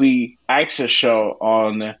weekly access show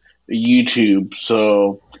on YouTube.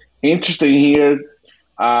 So interesting here,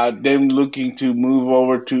 them looking to move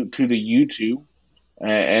over to the YouTube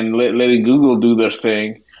and letting Google do their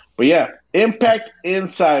thing. But yeah, Impact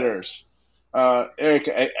Insiders. Eric,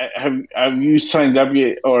 have you signed up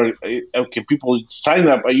yet? Or okay, people sign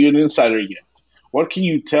up. Are you an insider yet? What can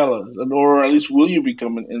you tell us, or at least will you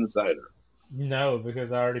become an insider? No,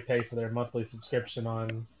 because I already paid for their monthly subscription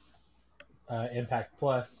on Impact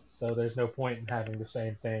Plus, so there's no point in having the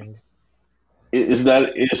same thing. Is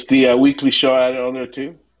the weekly show added on there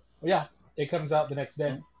too? Yeah, it comes out the next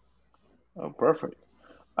day. Oh, perfect.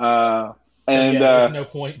 There's no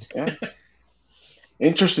point. Yeah.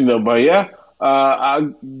 Interesting though, but yeah, a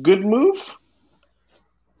good move.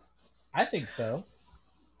 I think so.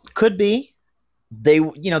 Could be.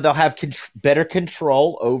 They'll have better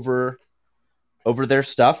control over their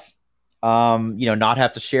stuff. Not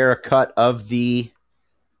have to share a cut of the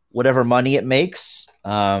whatever money it makes.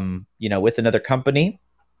 With another company.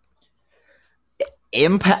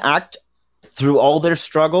 Impact, through all their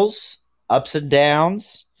struggles, ups and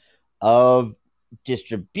downs of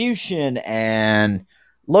distribution and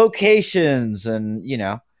locations and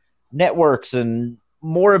networks and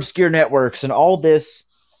more obscure networks and all this,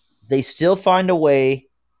 they still find a way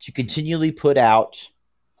to continually put out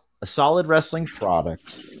a solid wrestling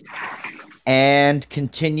product and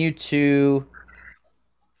continue to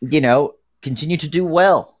do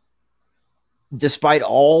well despite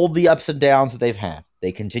all the ups and downs that they've had.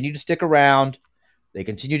 They continue to stick around. They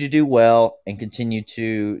continue to do well and continue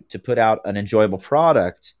to put out an enjoyable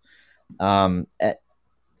product.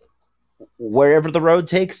 Wherever the road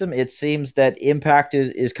takes them, it seems that Impact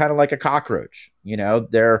is kind of like a cockroach. You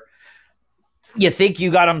think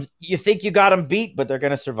you got them beat, but they're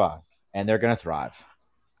going to survive and they're going to thrive.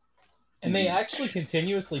 And they actually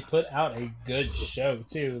continuously put out a good show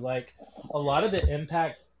too. Like a lot of the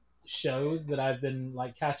Impact shows that I've been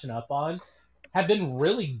like catching up on have been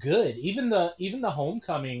really good. Even the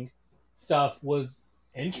Homecoming stuff was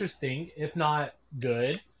interesting, if not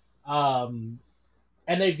good. And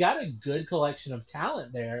they've got a good collection of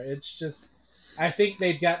talent there. It's just, I think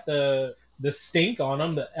they've got the stink on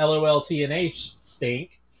them, the LOLTNH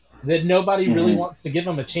stink, that nobody really wants to give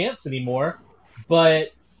them a chance anymore.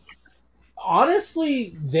 But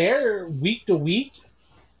honestly, their week to week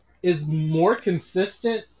is more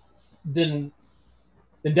consistent than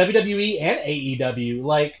WWE and AEW.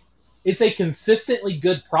 Like, it's a consistently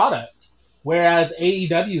good product, whereas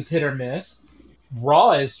AEW's hit or miss,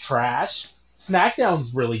 Raw is trash,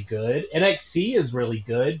 SmackDown's really good, NXT is really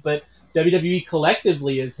good, but WWE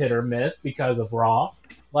collectively is hit or miss because of Raw.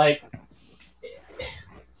 Like,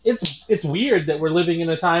 it's weird that we're living in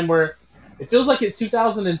a time where it feels like it's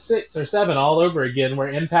 2006 or 7 all over again, where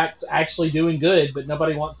Impact's actually doing good, but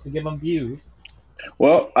nobody wants to give them views.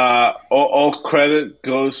 Well, all credit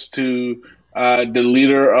goes to the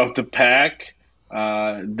leader of the pack,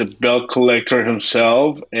 the belt collector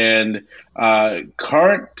himself, and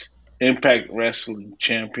current Impact Wrestling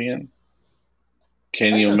champion, I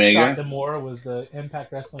Kenny didn't know Scott Omega. D'Amore was the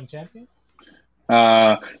Impact Wrestling champion.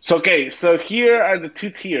 So here are the two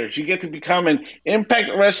tiers. You get to become an Impact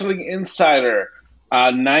Wrestling Insider,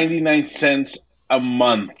 99 cents a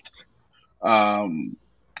month. Um,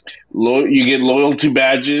 you get loyalty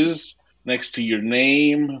badges next to your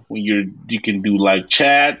name. When you can do live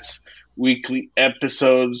chats, weekly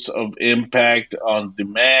episodes of Impact on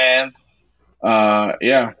demand.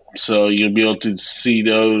 Yeah, so you'll be able to see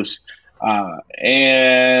those.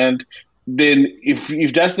 And then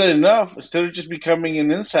if that's not enough, instead of just becoming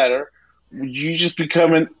an insider, you just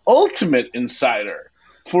become an ultimate insider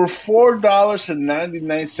for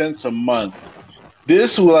 $4.99 a month.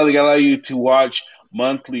 This will allow you to watch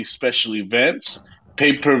monthly special events,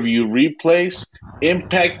 pay per view replays,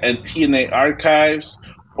 Impact and TNA archives,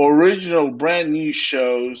 original brand new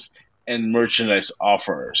shows, and merchandise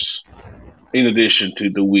offers, in addition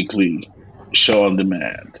to the weekly show on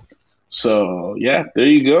demand. So, yeah, there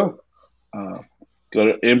you go. Uh,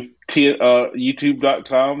 go to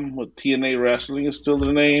youtube.com with TNA Wrestling is still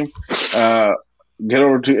the name. Uh, get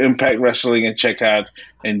over to Impact Wrestling and check out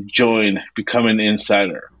and join, become an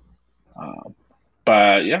insider. Uh,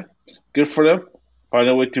 but yeah, good for them. Find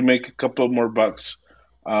a way to make a couple more bucks.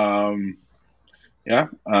 Um, yeah,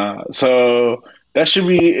 so that should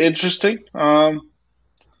be interesting. And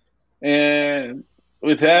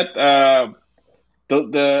with that,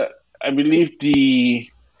 the I believe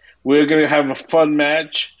we're gonna have a fun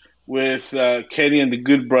match with Kenny and the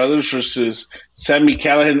Good Brothers versus Sammy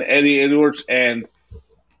Callahan, Eddie Edwards, and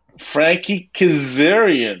Frankie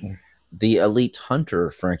Kazarian. The elite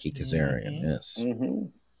hunter, Frankie Kazarian. Yes. Mm-hmm.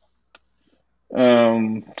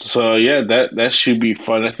 So yeah, that should be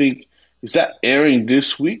fun. I think, is that airing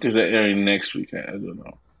this week or is that airing next week? I don't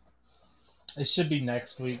know. It should be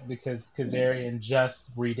next week because Kazarian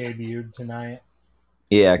just re-debuted tonight.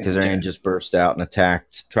 Yeah, Kazarian just burst out and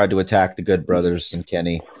tried to attack the Good Brothers and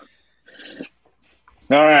Kenny.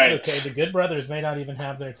 All right. It's okay. The Good Brothers may not even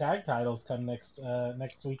have their tag titles come next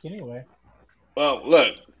week anyway. Well,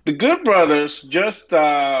 look, the Good Brothers just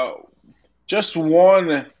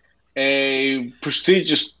won a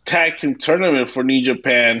prestigious tag team tournament for New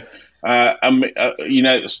Japan,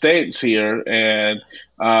 United States here, and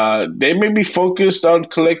they may be focused on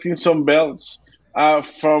collecting some belts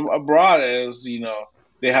from abroad, as you know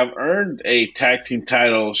they have earned a tag team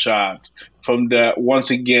title shot from the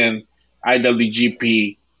once again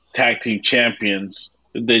IWGP Tag Team Champions,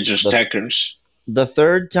 the Dangerous Tekkers. The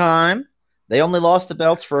third time. They only lost the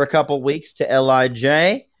belts for a couple weeks to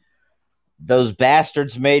LIJ. Those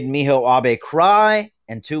bastards made Miho Abe cry,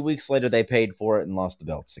 and 2 weeks later they paid for it and lost the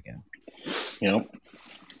belts again. Yep.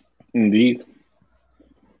 Indeed.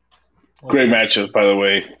 Great matches, by the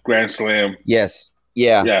way. Grand Slam. Yes.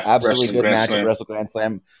 Yeah, absolutely good match at Wrestle Grand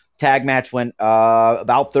Slam. Tag match went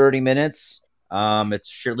about 30 minutes. It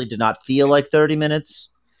surely did not feel like 30 minutes.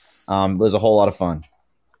 It was a whole lot of fun.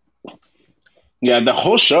 Yeah, the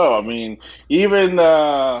whole show. I mean, even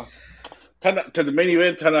to the main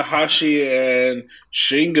event, Tanahashi and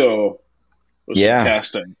Shingo was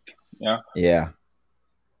fantastic. Yeah. Yeah.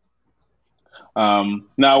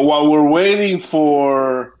 Now, while we're waiting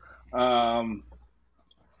for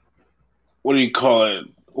what do you call it?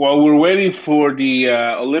 While we're waiting for the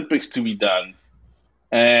Olympics to be done,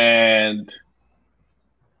 and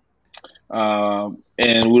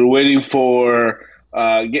we're waiting for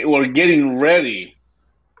we're getting ready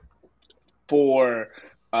for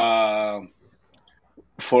the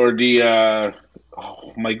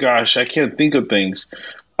oh my gosh, I can't think of things.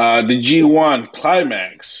 The G1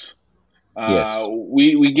 climax. Yes.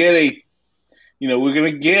 We get we're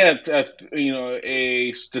gonna get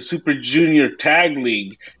the Super Junior Tag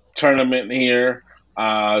League tournament here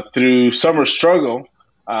through Summer Struggle,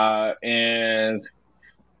 and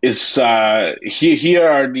it's here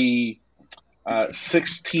are the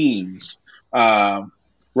 6 teams.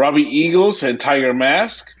 Robbie Eagles and Tiger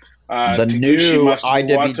Mask. The new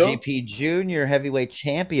IWGP Junior Heavyweight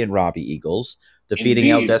Champion Robbie Eagles defeating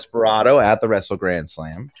El Desperado at the Wrestle Grand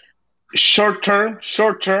Slam. Short term,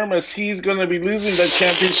 as he's going to be losing the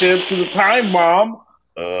championship to the Time Bomb.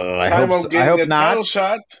 I hope not. Title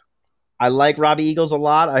shot. I like Robbie Eagles a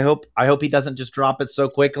lot. I hope he doesn't just drop it so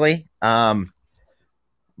quickly.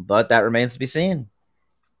 But that remains to be seen.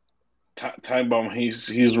 Time Bomb,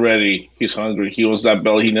 he's ready. He's hungry. He wants that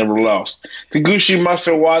belt he never lost. Taguchi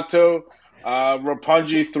Master Wato,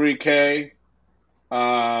 Roppongi 3K,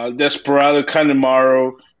 Desperado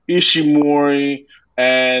Kanemaru, Ishimori,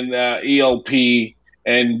 and ELP,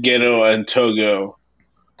 and Geto and Togo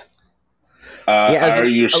are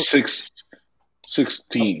your six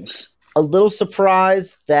teams. A little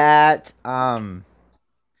surprised that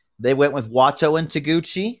they went with Wato and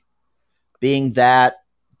Taguchi, being that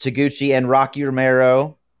Taguchi and Rocky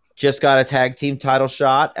Romero just got a tag team title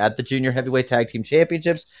shot at the Junior Heavyweight Tag Team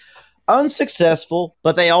Championships. Unsuccessful,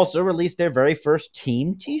 but they also released their very first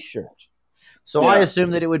team t-shirt. So I assume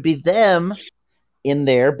that it would be them in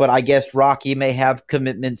there, but I guess Rocky may have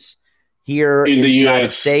commitments here in the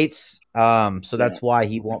United States. So that's why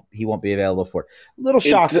he won't be available for it. A little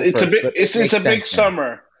shocked. It's a big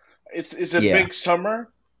summer. It's a big summer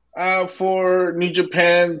for New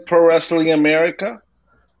Japan Pro Wrestling America.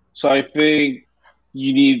 So I think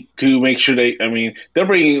you need to make sure they're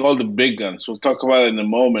bringing all the big guns. We'll talk about it in a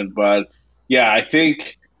moment, but yeah, I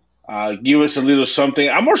think give us a little something.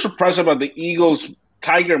 I'm more surprised about the Eagles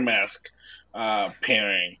Tiger Mask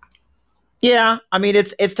pairing. Yeah, I mean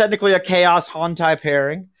it's technically a Chaos Hontai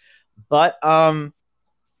pairing, but you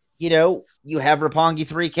have Roppongi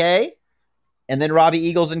 3K and then Robbie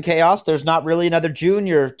Eagles and Chaos. There's not really another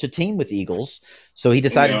junior to team with Eagles, so he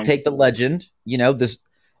decided to take the legend. This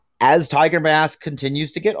as Tiger Mask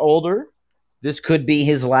continues to get older, this could be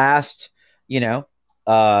his last,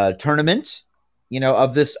 tournament,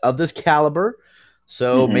 of this caliber.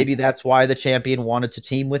 So maybe that's why the champion wanted to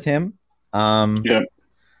team with him. Yeah.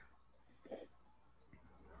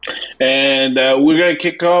 And we're going to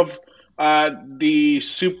kick off the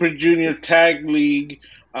Super Junior Tag League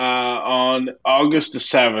on August the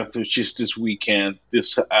 7th, which is this weekend,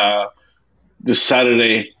 this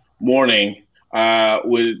Saturday morning,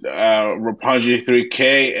 with Roppongi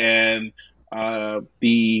 3K and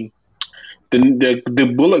the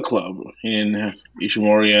Bullet Club in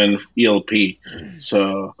Ishimori and ELP.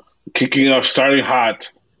 So kicking off, starting hot,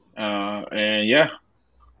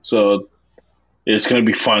 so it's gonna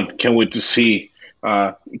be fun. Can't wait to see.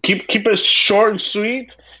 Keep it short and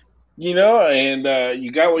sweet, and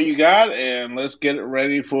you got what you got, and let's get it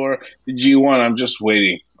ready for the G1. I'm just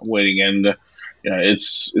waiting, and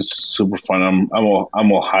it's super fun. I'm all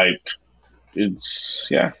hyped. It's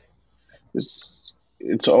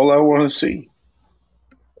all I want to see.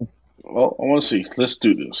 Well, I want to see. Let's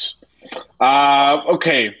do this.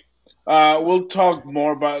 Okay. We'll talk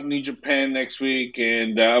more about New Japan next week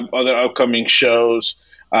and other upcoming shows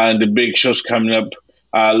and the big shows coming up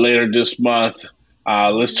later this month.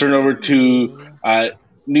 Let's turn over to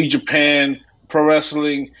New Japan Pro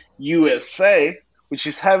Wrestling USA, which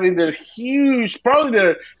is having their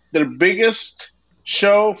probably their biggest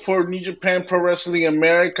show for New Japan Pro Wrestling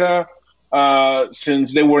America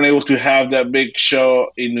since they weren't able to have that big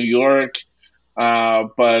show in New York.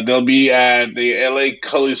 But they'll be at the LA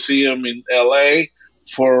Coliseum in LA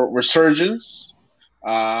for Resurgence.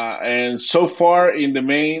 And so far in the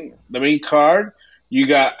main card, you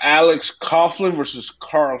got Alex Coughlin versus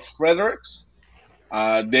Carl Fredericks.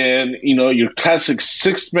 Then, your classic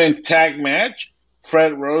 6-man tag match,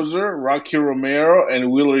 Fred Roser, Rocky Romero, and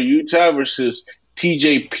Wheeler Yuta versus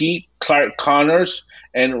TJP, Clark Connors,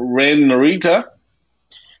 and Ren Narita.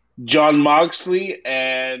 John Moxley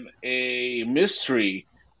and a mystery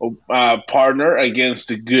partner against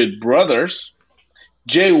the Good Brothers.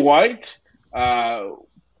 Jay White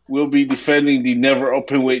will be defending the Never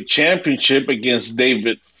Openweight Championship against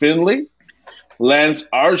David Finlay. Lance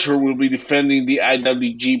Archer will be defending the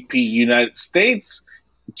IWGP United States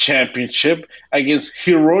Championship against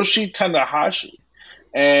Hiroshi Tanahashi.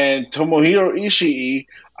 And Tomohiro Ishii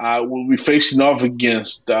will be facing off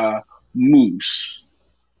against Moose.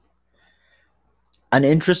 An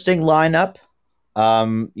interesting lineup.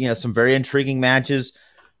 Some very intriguing matches.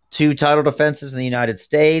 2 title defenses in the United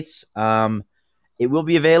States. It will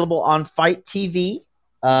be available on Fight TV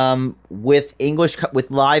with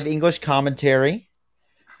live English commentary.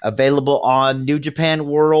 Available on New Japan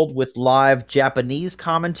World with live Japanese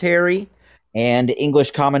commentary and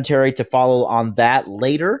English commentary to follow on that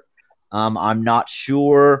later. I'm not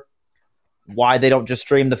sure why they don't just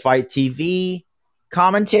stream the Fight TV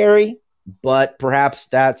commentary, but perhaps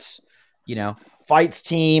that's, Fight's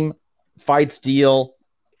team, Fight's deal,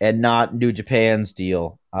 and not New Japan's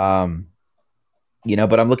deal. But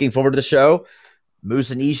I'm looking forward to the show.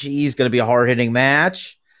 Moose and Ishii is going to be a hard-hitting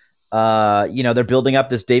match. They're building up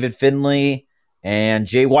this David Finlay and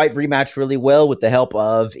Jay White rematch really well with the help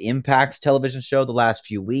of Impact's television show the last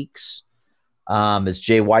few weeks. As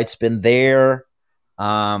Jay White's been there.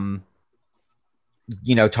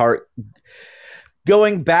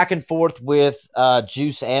 going back and forth with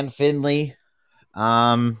Juice and Finley.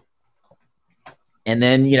 And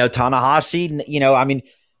then, Tanahashi,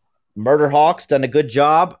 Murder Hawk's done a good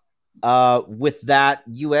job with that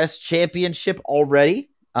U.S. championship already,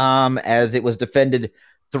 as it was defended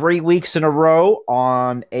 3 weeks in a row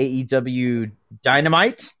on AEW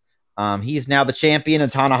Dynamite. He's now the champion,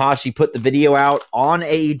 and Tanahashi put the video out on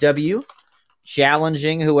AEW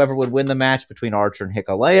challenging whoever would win the match between Archer and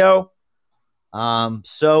Hikuleo.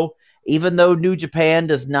 So even though New Japan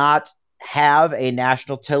does not have a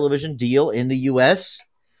national television deal in the U.S.,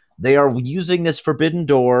 they are using this Forbidden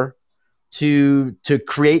Door to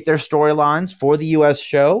create their storylines for the U.S.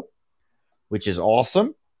 show, which is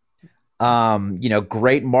awesome.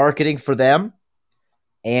 Great marketing for them.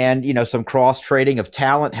 And, some cross-trading of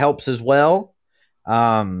talent helps as well.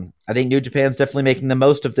 I think New Japan's definitely making the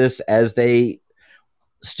most of this as they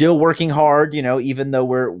still working hard, even though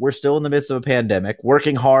we're still in the midst of a pandemic,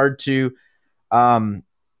 working hard to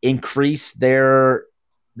increase their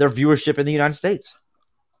viewership in the United States.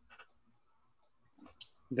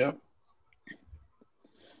 Yeah.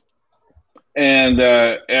 And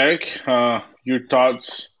Eric, your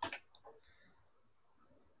thoughts?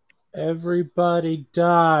 Everybody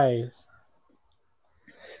dies.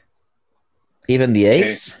 Even the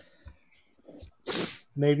ace?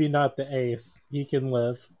 Maybe not the ace. He can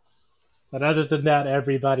live. But other than that,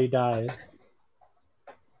 everybody dies.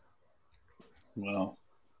 Well,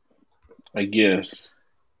 I guess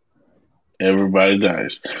everybody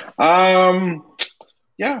dies.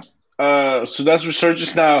 Yeah. So that's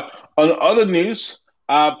Resurgence. Now, on other news,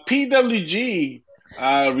 PWG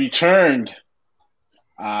returned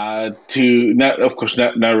to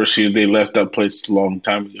not received. They left that place a long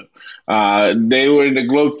time ago. They were in the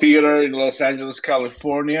Globe Theater in Los Angeles,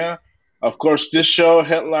 California. Of course, this show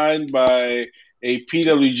headlined by a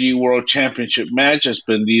PWG World Championship match as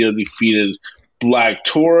Bandido defeated Black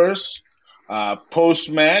Taurus.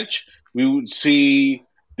 Post-match, we would see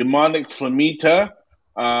Demonic Flamita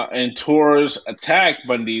and Taurus attack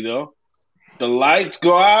Bandido. The lights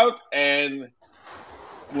go out, and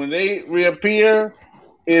when they reappear,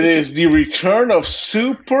 it is the return of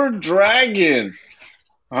Super Dragon.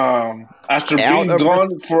 After being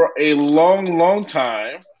gone for a long, long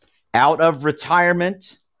time. Out of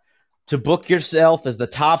retirement to book yourself as the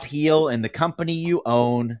top heel in the company you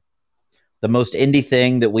own. The most indie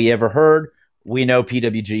thing that we ever heard. We know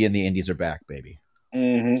PWG and the indies are back, baby.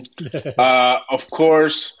 Mm-hmm. Of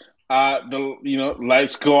course, the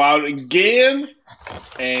lights go out again,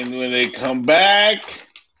 and when they come back,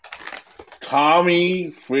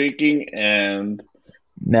 Tommy freaking and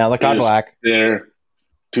Malachi Black there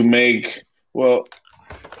to make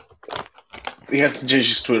he has to change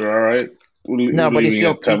his Twitter, all right? But he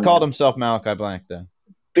called himself Malachi Black though.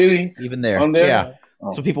 Did he? Even there. On there? Yeah.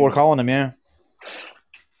 Oh. So people were calling him, yeah.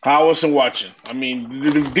 I wasn't watching. I mean, the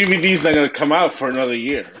DVD's not gonna come out for another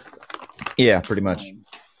year. Yeah, pretty much.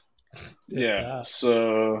 Yeah.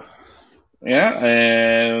 So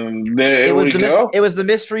and there we go. It was the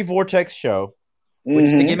Mystery Vortex show.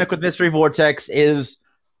 Which the gimmick with Mystery Vortex is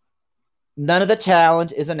none of the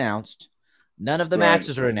talent is announced. None of the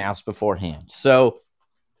matches are announced beforehand. So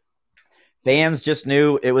fans just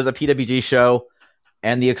knew it was a PWG show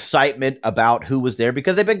and the excitement about who was there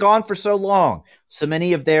because they've been gone for so long. So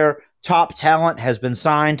many of their top talent has been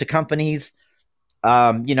signed to companies,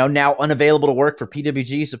 now unavailable to work for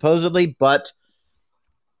PWG supposedly. But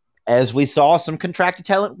as we saw, some contracted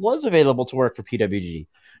talent was available to work for PWG.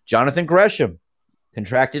 Jonathan Gresham,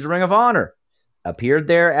 contracted Ring of Honor, appeared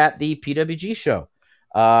there at the PWG show.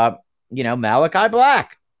 Malachi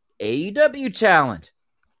Black, AEW talent,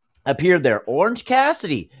 appeared there. Orange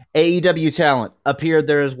Cassidy, AEW talent, appeared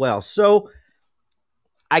there as well. So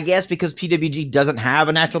I guess because PWG doesn't have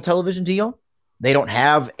a national television deal, they don't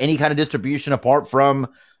have any kind of distribution apart from,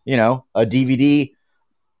 a DVD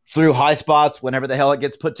through High Spots whenever the hell it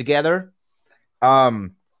gets put together.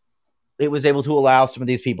 It was able to allow some of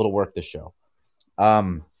these people to work the show.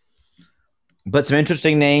 But some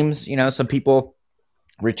interesting names, some people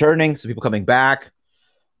returning, some people coming back.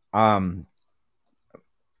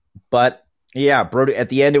 But yeah, Brody, at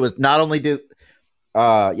the end, it was not only Demonic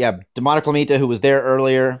Flamita, who was there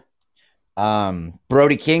earlier.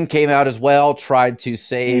 Brody King came out as well, tried to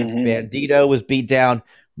save Bandito, was beat down.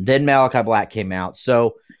 Then Malachi Black came out.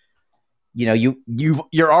 So,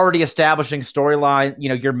 you're already establishing storyline,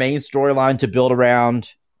 your main storyline to build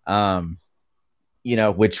around,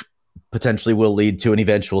 which potentially will lead to an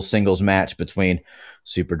eventual singles match between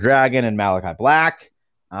Super Dragon and Malachi Black.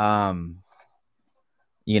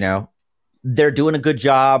 they're doing a good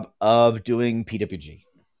job of doing PWG.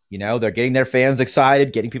 You know, they're getting their fans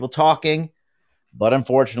excited, getting people talking, but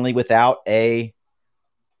unfortunately, without a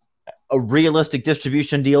realistic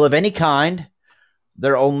distribution deal of any kind,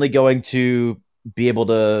 they're only going to be able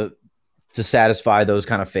to satisfy those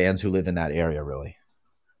kind of fans who live in that area. Really,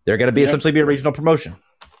 they're going to be essentially be a regional promotion.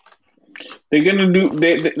 They're going to do.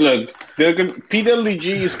 Look. They're going.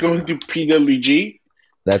 PWG is going to PWG.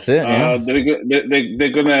 That's it. Yeah.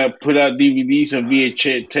 They're going to put out DVDs and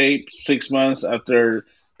VHS tapes 6 months after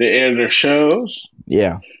they air their shows.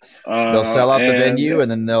 Yeah. They'll sell out the venue,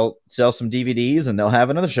 and then they'll sell some DVDs, and they'll have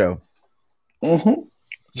another show. Mm-hmm.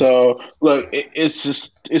 So look, it's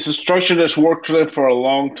a structure that's worked for them for a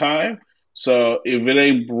long time. So if it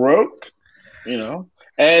ain't broke, you know.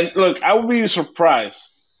 And look, I would be surprised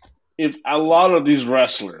if a lot of these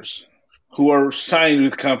wrestlers who are signed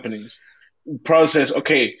with companies probably says,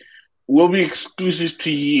 "Okay, we'll be exclusive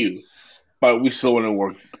to you, but we still want to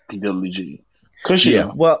work PWG." Because you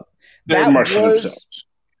know, well, they're marketing themselves.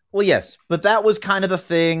 Well, yes, but that was kind of the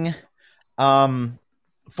thing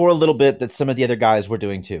for a little bit that some of the other guys were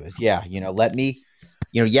doing too. Is let me,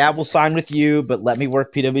 we'll sign with you, but let me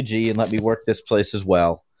work PWG and let me work this place as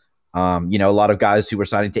well. A lot of guys who were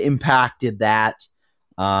signing to Impact did that.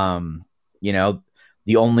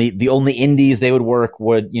 The only indies they would work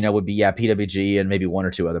would be PWG and maybe one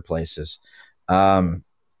or two other places.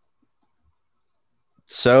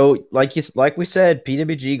 So like we said,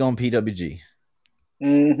 PWG going PWG.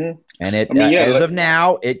 Mm-hmm. And as of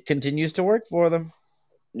now, it continues to work for them.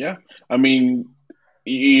 Yeah, I mean,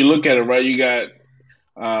 you look at it, right? You got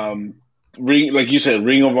like you said,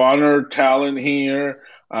 Ring of Honor talent here.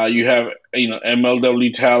 You have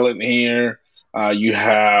MLW talent here. You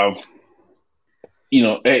have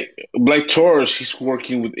Black Taurus. He's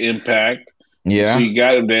working with Impact. Yeah. So you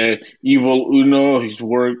got him there. Evil Uno. He's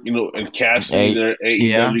worked and casting their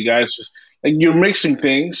AEW guys. Just, like you're mixing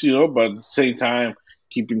things, but at the same time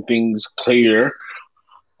keeping things clear.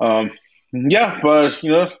 But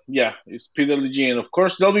it's PWG, and of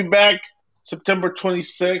course they'll be back September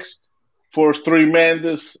 26th for Three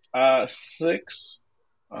Mandas 6.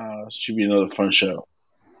 Should be another fun show.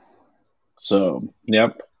 So,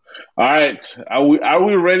 yep. All right, are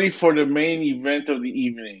we ready for the main event of the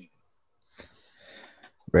evening?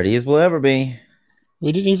 Ready as we'll ever be.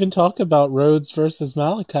 We didn't even talk about Rhodes versus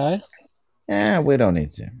Malachi. We don't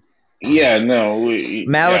need to. Yeah, no.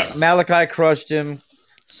 Malachi crushed him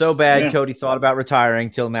so bad. Cody thought about retiring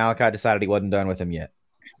till Malachi decided he wasn't done with him yet.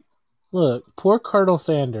 Look, poor Colonel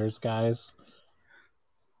Sanders, guys.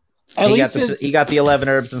 He got the 11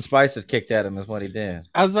 herbs and spices kicked at him is what he did.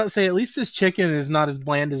 I was about to say, at least his chicken is not as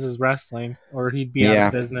bland as his wrestling, or he'd be out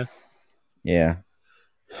of business. Yeah.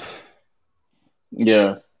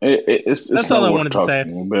 Yeah. It's That's all I wanted to say.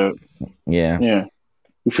 About. Yeah. Yeah.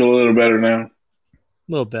 You feel a little better now? A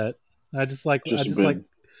little bit. I just like.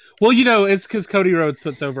 Well, it's because Cody Rhodes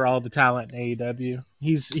puts over all the talent in AEW.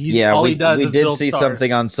 He does is build see stars.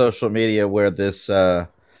 Something on social media where this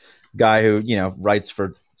guy who writes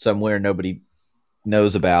for somewhere nobody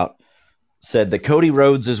knows about said that Cody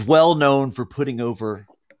Rhodes is well known for putting over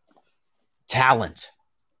talent.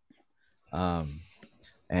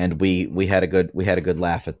 And we had a good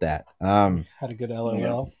laugh at that. Had a good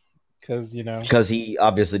LOL. Because he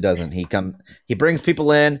obviously doesn't. He brings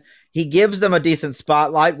people in. He gives them a decent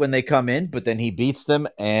spotlight when they come in, but then he beats them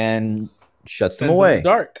and shuts them away. Sends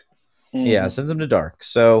them to dark. Yeah, sends them to dark.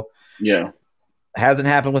 So hasn't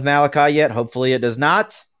happened with Malachi yet. Hopefully, it does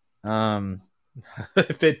not.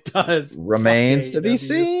 If it does, remains to be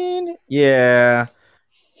seen. Yeah.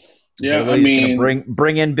 Yeah, I mean,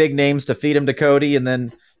 bring in big names to feed him to Cody, and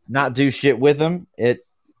then not do shit with them. It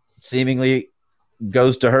seemingly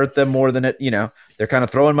goes to hurt them more than it. They're kind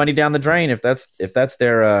of throwing money down the drain if that's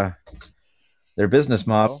their business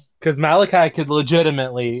model. Because Malachi could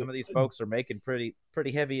legitimately. Some of these folks are making pretty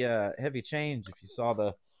heavy change. If you saw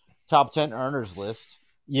the top 10 earners list.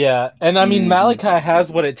 Yeah, and I mean Malachi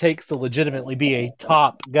has what it takes to legitimately be a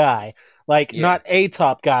top guy. Not a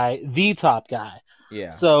top guy, the top guy.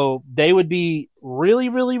 Yeah. So they would be really,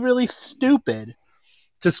 really, really stupid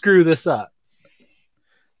to screw this up.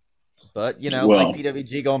 But, like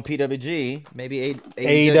PWG going PWG, maybe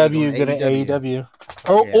AEW going to AEW.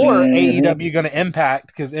 Or AEW going to Impact,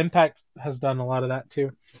 because Impact has done a lot of that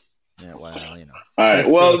too. Yeah, well, All right.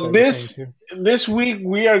 Well, this week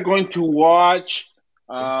we are going to watch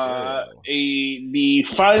the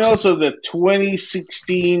finals of the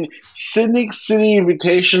 2016 Cynic City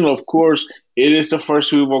Invitational. Of course, it is the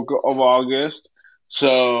first week of August.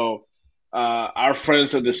 So our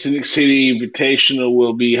friends at the Cynic City Invitational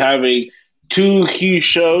will be having two huge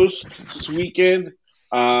shows this weekend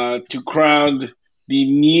to crown the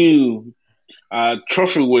new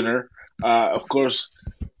trophy winner. Of course,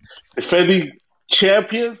 defending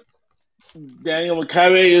champion Daniel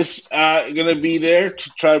Makabe is going to be there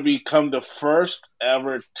to try to become the first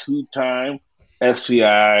ever two-time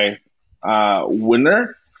SCI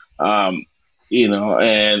winner. Um,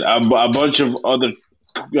 and a bunch of other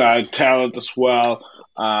talent as well.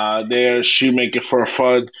 They're shoemaking for a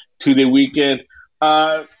fun 2-day weekend.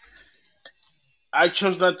 Uh, I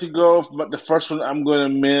chose not to go, but the first one I'm going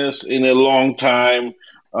to miss in a long time.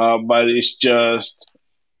 But it's just,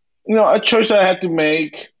 a choice I had to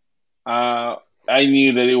make. Uh, I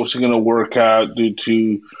knew that it wasn't going to work out due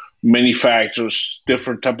to many factors.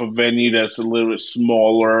 Different type of venue that's a little bit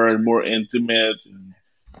smaller and more intimate.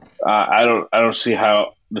 I don't see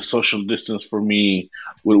how the social distance for me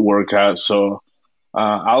would work out. So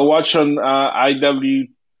I'll watch on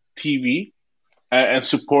IWTV and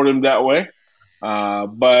support him that way.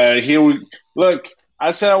 But here we look.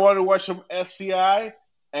 I said I wanted to watch some SCI,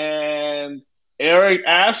 and Eric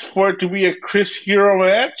asked for it to be a Chris Hero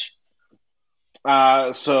match.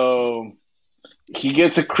 So he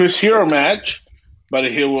gets a Chris Hero match, but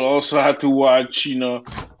he will also have to watch,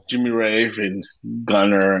 Jimmy Rave and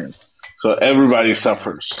Gunner. So everybody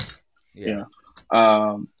suffers. Yeah.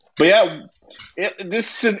 But yeah,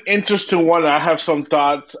 this is an interesting one. I have some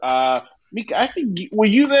thoughts. Mika, I think were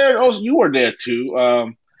you there? Also, you were there too.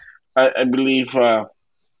 I believe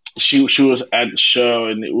she was at the show,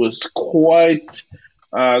 and it was quite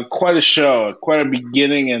a show, quite a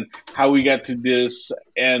beginning, and how we got to this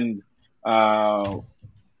end. Uh,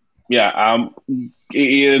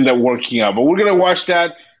 it ended up working out. But we're gonna watch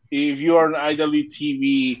that. If you are on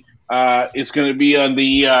IWTV, it's gonna be on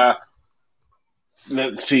the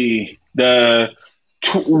let's see, the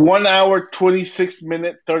 1 hour 26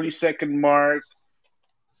 minute 30-second mark.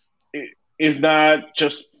 If not,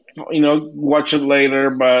 just watch it later.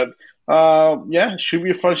 But yeah, it should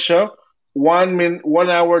be a fun show. 1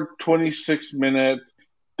 hour 26 minute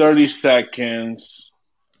 30 seconds.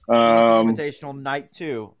 Invitational night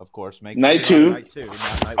 2, of course. Make Night sure two. night 2.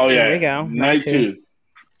 Night Oh one. yeah, There we go. night two.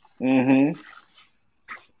 Mm-hmm.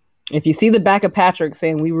 If you see the back of Patrick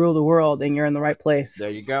saying "We rule the world," then you're in the right place. There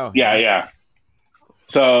you go. Yeah.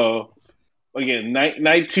 So again,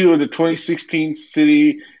 night two of the 2016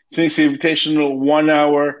 City Invitational. 1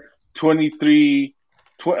 hour 23.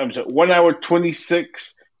 I'm sorry, 1 hour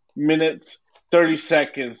 26 minutes 30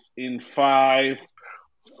 seconds in 5,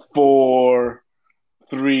 4,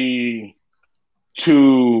 3,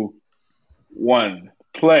 2, 1.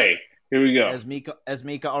 Play. Here we go. As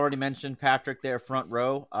Mika already mentioned, Patrick there front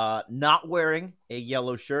row, not wearing a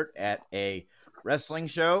yellow shirt at a wrestling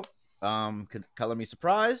show. Could color me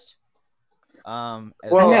surprised. I'm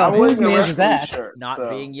wearing a wrestling shirt. Not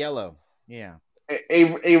being yellow. Yeah.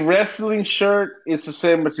 A wrestling shirt is the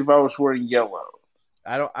same as if I was wearing yellow.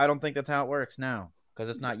 I don't think that's how it works now, because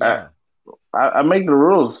it's not yellow. I make the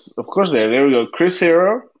rules. Of course, there we go. Chris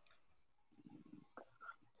Hero.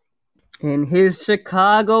 In his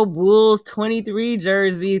Chicago Bulls 23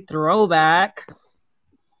 jersey throwback.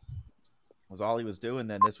 Was all he was doing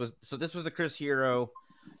then. This was the Chris Hero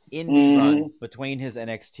indie run between his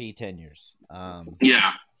NXT tenures.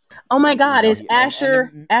 Yeah. Oh my God! Is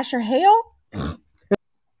Asher Hale?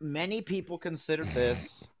 Many people considered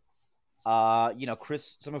this,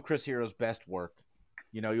 some of Chris Hero's best work.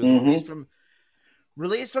 He was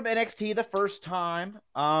released from NXT the first time.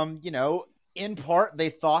 In part, they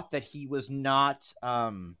thought that he was not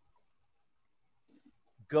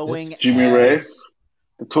going Jimmy Ray,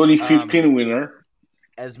 the 2015 winner,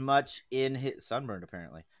 as much in his Sunburned,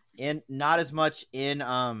 apparently, and not as much in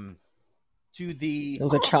to the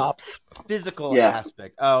those are chops physical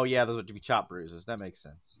aspect. Oh yeah, those would be chop bruises. That makes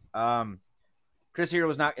sense. Chris Hero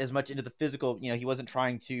was not as much into the physical. He wasn't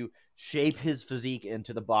trying to shape his physique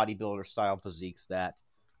into the bodybuilder style physiques that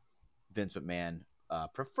Vince McMahon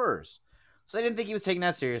prefers. So I didn't think he was taking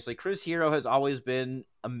that seriously. Chris Hero has always been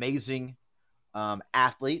amazing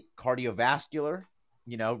athlete, cardiovascular,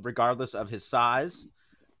 regardless of his size.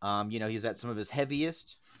 He's at some of his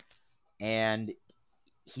heaviest. And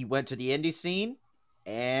he went to the indie scene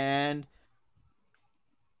and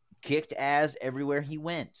kicked ass everywhere he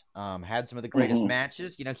went. Had some of the greatest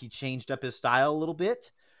matches. He changed up his style a little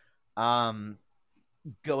bit. Going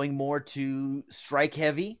more to strike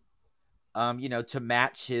heavy. To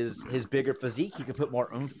match his bigger physique, he could put more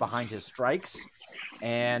oomph behind his strikes.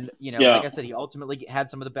 And, like I said, he ultimately had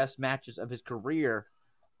some of the best matches of his career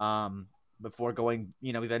before going,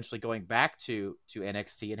 eventually going back to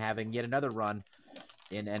NXT and having yet another run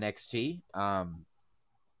in NXT. And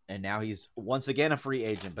and now he's once again a free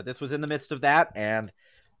agent. But this was in the midst of that, and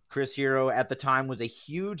Chris Hero at the time was a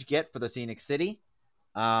huge get for the Scenic City,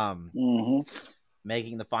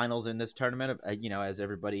 making the finals in this tournament. As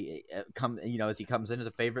everybody as he comes in as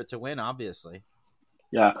a favorite to win, obviously.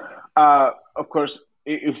 Yeah, of course.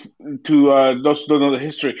 If to those who don't know the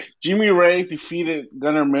history, Jimmy Ray defeated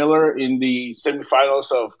Gunnar Miller in the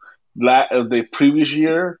semifinals of the previous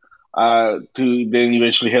year, to then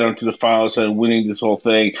eventually head on to the finals and winning this whole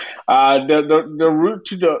thing. The route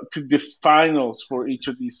to the finals for each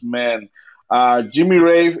of these men, Jimmy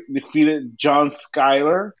Ray defeated John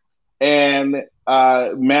Schuyler and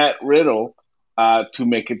Matt Riddle to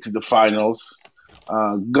make it to the finals.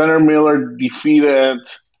 Gunnar Miller defeated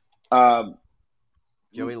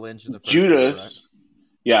Joey Lynch in the first Judas,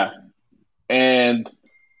 round, right? and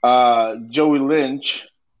Joey Lynch.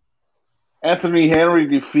 Anthony Henry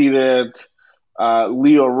defeated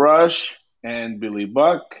Leo Rush and Billy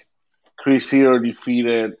Buck. Chris Hero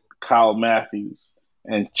defeated Kyle Matthews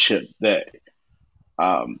and Chip Day.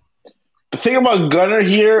 The thing about Gunnar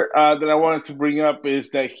here that I wanted to bring up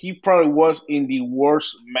is that he probably was in the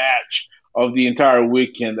worst match of the entire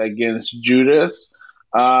weekend against Judas.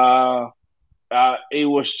 It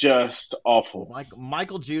was just awful.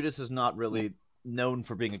 Michael Judas is not really known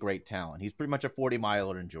for being a great talent. He's pretty much a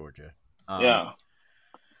 40-miler in Georgia.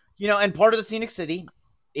 And part of the Scenic City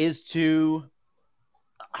is to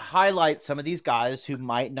highlight some of these guys who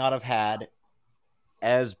might not have had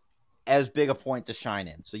as big a point to shine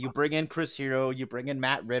in. So you bring in Chris Hero, you bring in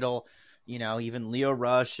Matt Riddle, even Leo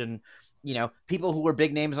Rush, and people who were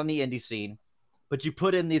big names on the indie scene, but you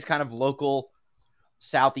put in these kind of local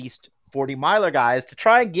Southeast 40-miler guys to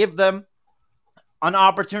try and give them an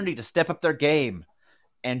opportunity to step up their game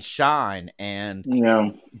and shine and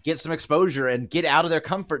get some exposure and get out of their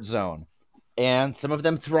comfort zone. And some of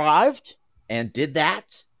them thrived and did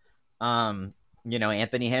that.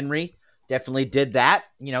 Anthony Henry definitely did that.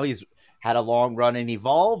 He's had a long run in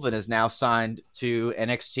Evolve and is now signed to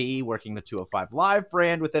NXT, working the 205 Live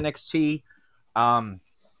brand with NXT.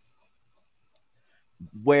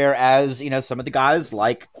 Whereas, some of the guys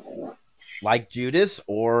like Judas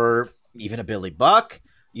or even a Billy Buck,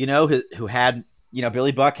 who had,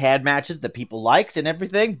 Billy Buck had matches that people liked and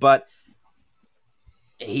everything, but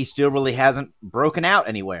he still really hasn't broken out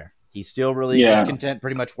anywhere. He's still really just content,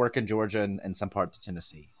 pretty much working Georgia and some parts of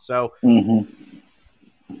Tennessee. So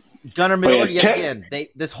Gunnar Miller, yet again,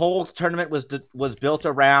 this whole tournament was built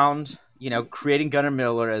around, creating Gunnar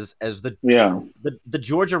Miller as the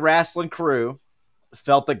Georgia wrestling crew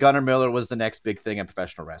felt that Gunnar Miller was the next big thing in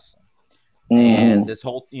professional wrestling. And this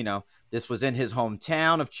whole, this was in his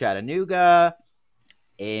hometown of Chattanooga,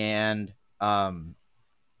 and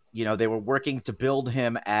they were working to build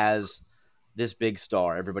him as this big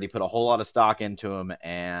star. Everybody put a whole lot of stock into him,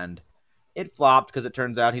 and it flopped because it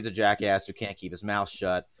turns out he's a jackass who can't keep his mouth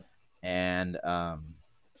shut, and kind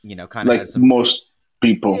of like had some, most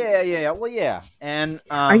people. Well, yeah. And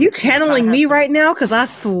are you channeling me right now? Because I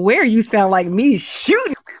swear you sound like me.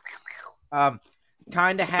 Shoot.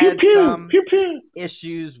 Kind of had some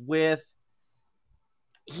issues with.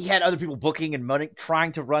 He had other people booking and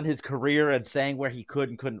trying to run his career and saying where he could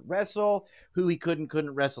and couldn't wrestle, who he could and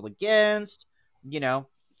couldn't wrestle against,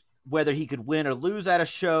 whether he could win or lose at a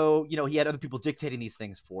show. He had other people dictating these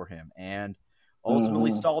things for him and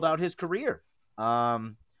ultimately stalled out his career.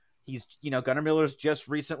 He's, Gunnar Miller's just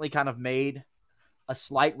recently kind of made a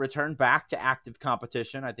slight return back to active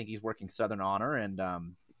competition. I think he's working Southern Honor and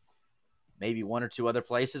maybe one or two other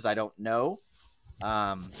places. I don't know.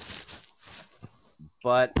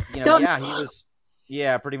 But, he was,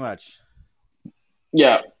 pretty much.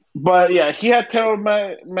 Yeah. But, he had a terrible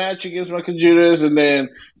match against Michael Judas and then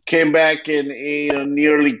came back and,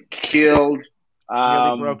 nearly killed.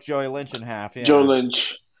 Nearly broke Joey Lynch in half. Yeah. Joe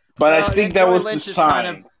Lynch. But I think that was the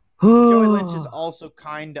sign. Joey Lynch is also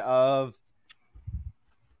kind of,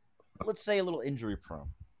 let's say, a little injury prone.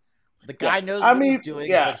 The guy knows what he's doing,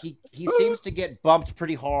 but he seems to get bumped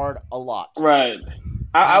pretty hard a lot. Right.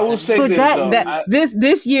 I will say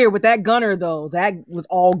this year with that Gunner though, that was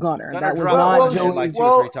all Gunner. That was not Joey. Like 2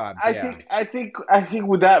 or 3 times. I think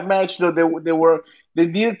with that match though, they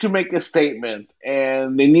needed to make a statement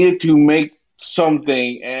and they needed to make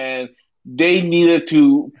something and they needed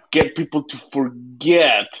to get people to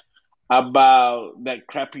forget about that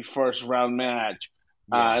crappy first round match.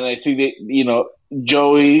 And I think that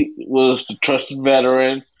Joey was the trusted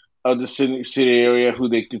veteran of the city area who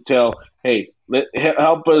they could tell, hey,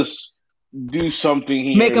 help us do something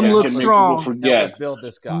here. Make him look strong. Let's build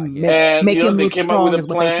this guy. And make him look strong is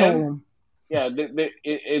what they told him. Yeah,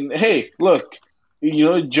 and hey, look,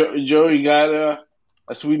 Joey got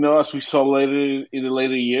as we know, as we saw later in the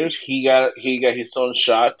later years, he got his own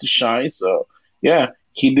shot to shine. So yeah,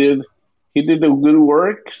 he did the good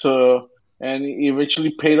work. So and it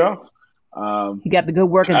eventually paid off. Um, He got the good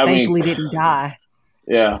work and I mean, thankfully didn't die.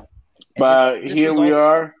 yeah, And this but this here was we also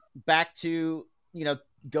are. back to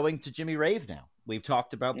going to Jimmy Rave now. We've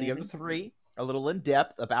talked about the other Hmm. three a little in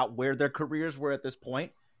depth about where their careers were at this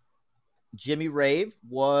point. Jimmy Rave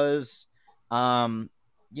was, in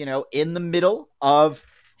the middle of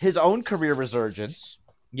his own career resurgence.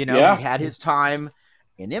 He Yeah. had his time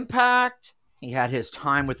in Impact. He had his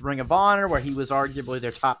time with Ring of Honor, where he was arguably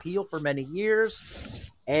their top heel for many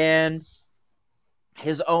years, and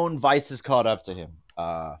his own vices caught up to him.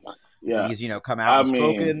 Yeah. He's come out I and mean,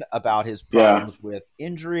 spoken about his yeah. problems with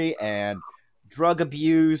injury and drug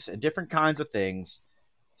abuse and different kinds of things.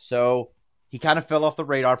 So he kind of fell off the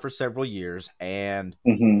radar for several years, and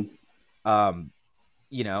Hmm. um,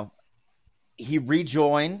 you know, he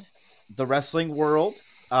rejoined the wrestling world.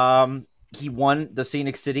 He won the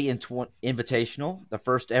Scenic City Invitational, the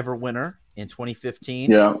first ever winner in 2015.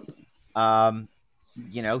 Yeah. Um,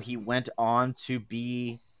 he went on to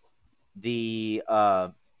be the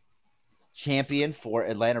champion for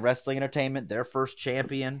Atlanta Wrestling Entertainment, their first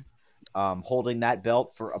champion, holding that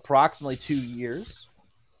belt for approximately 2 years,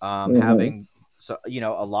 Hmm. having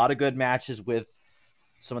a lot of good matches with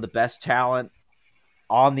some of the best talent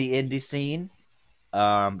on the indie scene.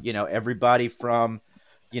 Everybody from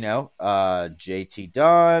JT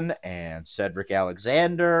Dunn and Cedric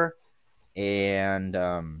Alexander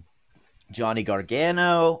and Johnny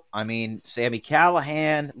Gargano. I mean, Sammy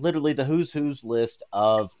Callahan. Literally the who's list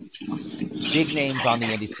of big names on the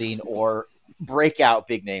indie scene or breakout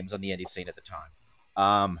big names on the indie scene at the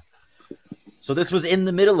time. So this was in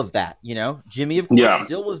the middle of that. Jimmy, of course, Yeah.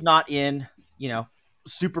 still was not in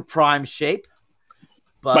super prime shape,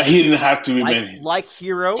 But but he didn't have to be like many. like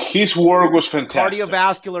Hero, His work was fantastic.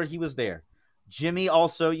 cardiovascular, he was there. Jimmy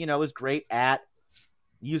also, was great at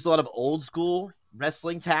used a lot of old school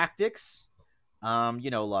wrestling tactics. A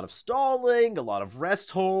lot of stalling, a lot of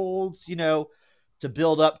rest holds, to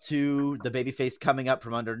build up to the babyface coming up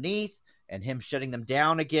from underneath and him shutting them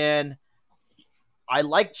down again. I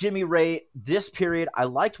liked Jimmy Rave this period. I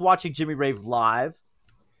liked watching Jimmy Rave live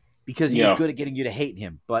because he was Yeah. good at getting you to hate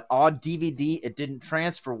him. But on DVD, it didn't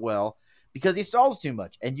transfer well because he stalls too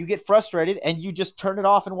much. And you get frustrated and you just turn it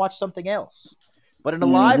off and watch something else. But in a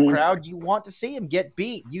live Hmm. crowd, you want to see him get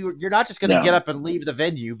beat. You're not just going to get Yeah. up and leave the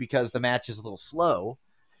venue because the match is a little slow.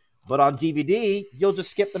 But on DVD, you'll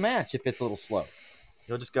just skip the match if it's a little slow.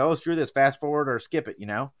 You'll just go, screw this, fast forward or skip it,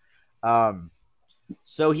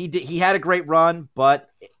 So he had a great run, but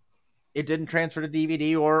it didn't transfer to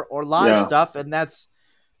DVD or live Yeah. stuff, and that's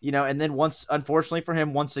and then once, unfortunately for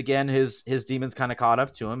him, once again his demons kind of caught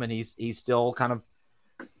up to him, and he's still kind of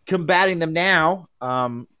combating them now,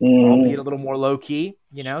 albeit a Hmm. little more low key.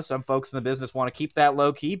 Some folks in the business want to keep that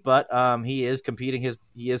low key, but he is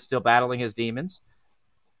still battling his demons,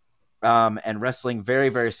 and wrestling very,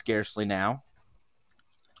 very scarcely now.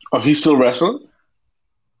 Oh, he's still wrestling?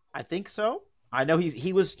 I think so. I know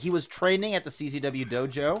he was training at the CZW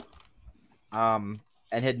dojo,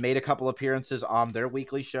 and had made a couple appearances on their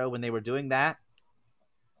weekly show when they were doing that.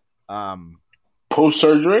 Post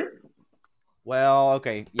surgery? Well,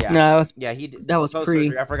 okay, yeah, No, yeah, he did that was post pre.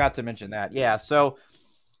 surgery. I forgot to mention that. Yeah, so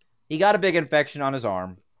he got a big infection on his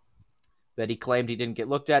arm that he claimed he didn't get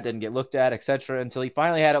looked at, etc. Until he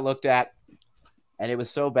finally had it looked at, and it was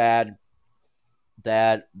so bad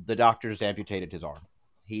that the doctors amputated his arm.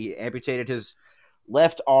 He amputated his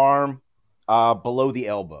left arm below the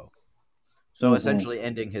elbow, so Hmm. essentially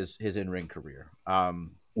ending his in ring career.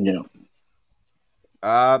 Yeah.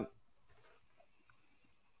 A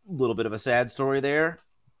little bit of a sad story there,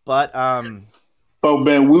 but But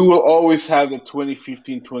man, we will always have the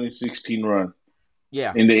 2015, 2016 run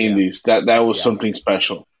yeah, in the yeah, Indies. That was yeah, something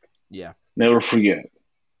special. yeah. Never forget.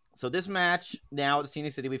 So this match now at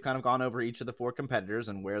Scenic City, we've kind of gone over each of the four competitors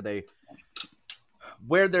and where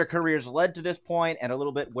their careers led to this point, and a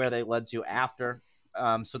little bit where they led to after.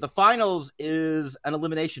 So the finals is an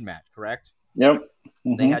elimination match, correct? Yep.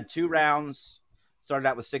 They Hmm. had 2 rounds. Started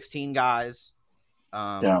out with 16 guys,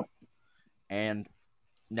 Yeah. and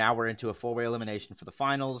now we're into a 4-way elimination for the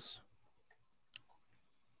finals.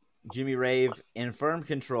 Jimmy Rave in firm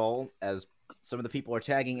control as some of the people are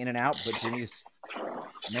tagging in and out, but Jimmy's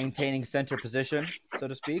maintaining center position, so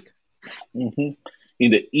to speak. Hmm.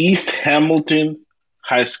 In the East Hamilton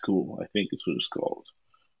High School, I think is what it's called.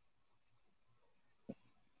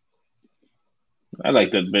 I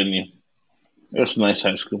like that venue. It was a nice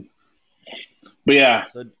high school. But yeah,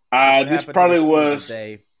 So what this happened to the probably school? Did was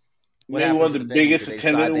they What maybe happened one of to the the venue? biggest Did they decide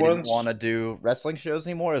attended they didn't ones. want to do wrestling shows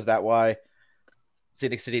anymore? Is that why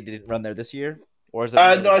Scenic City didn't run there this year? Or is it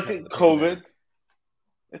merely No, I because of think the COVID. pandemic?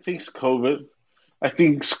 I think it's COVID. I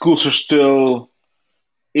think schools are still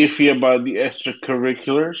iffy about the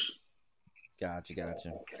extracurriculars. Gotcha.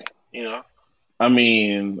 You know, I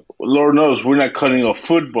mean, Lord knows we're not cutting off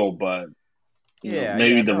football, but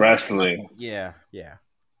maybe the No, wrestling. yeah.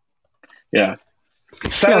 Yeah,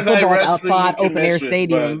 Saturday night Football's wrestling you outside, can open air mess with, but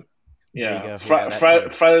stadium. There you yeah, go. Yeah, that too.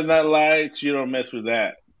 Friday Night Lights you don't mess with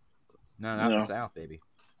that. No, You not in the know, South, baby.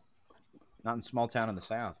 Not in small town in the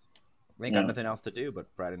South. We ain't got yeah, nothing else to do but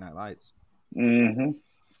Friday Night Lights.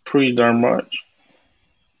 pretty darn much.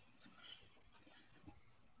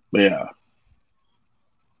 But yeah,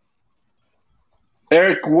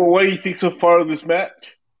 Eric, what do you think so far of this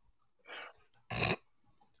match?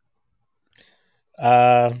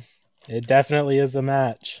 It definitely is a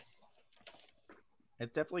match.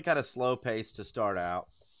 It's definitely kind of slow paced to start out.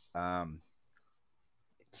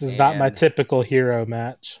 This is not my typical hero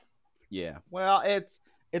match. Yeah. Well, it's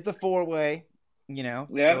a 4-way, Yeah.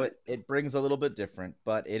 so it brings a little bit different,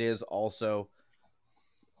 but it is also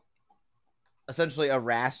essentially a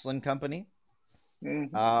wrestling company.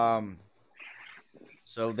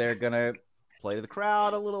 So they're gonna play to the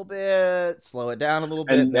crowd a little bit, slow it down a little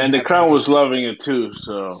bit, and the crowd was loving it too.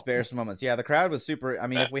 So spare some moments. Yeah, the crowd was super. I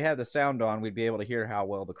mean, if we had the sound on, we'd be able to hear how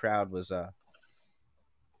well the crowd was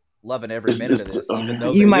loving every minute of this. Even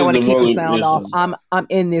though you might want to keep the sound off. I'm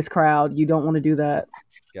in this crowd. You don't want to do that.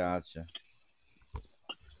 Gotcha.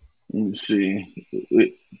 Let me see.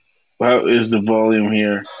 How is the volume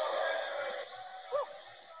here?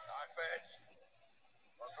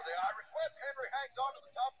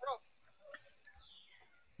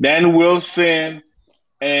 Dan Wilson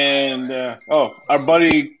and our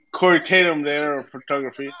buddy Corey Tatum there of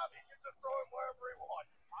photography.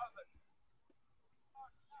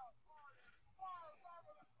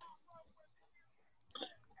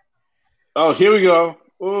 Oh, here we go.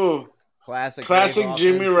 Ooh, classic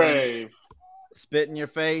Jimmy Rave. Spit in your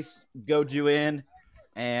face, goad you in,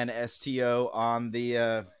 and STO on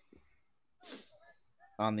the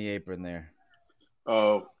apron there.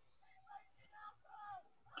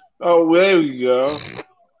 Oh, there we go.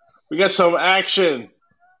 We got some action.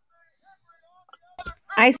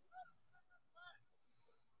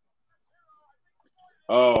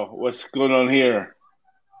 Oh, what's going on here?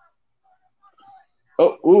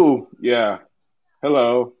 Oh, ooh, yeah.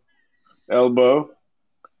 Hello, elbow.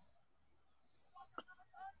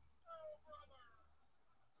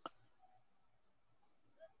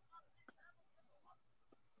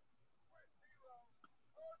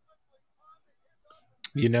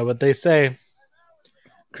 You know what they say.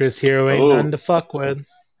 Chris Hero ain't none to fuck with.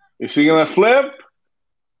 Is he gonna flip?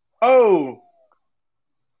 Oh.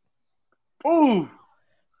 Ooh.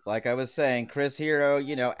 Like I was saying, Chris Hero,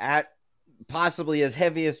 at possibly his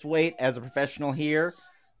heaviest weight as a professional here,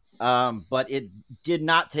 but it did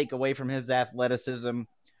not take away from his athleticism.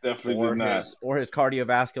 Definitely did not. Or his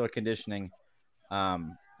cardiovascular conditioning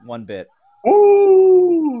one bit.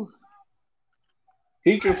 Ooh.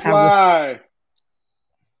 He can fly.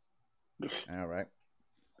 All right.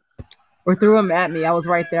 Or threw him at me. I was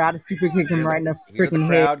right there. I'd have super kicked him right in the freaking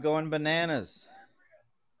head. Crowd going bananas.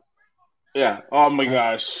 Yeah. Oh my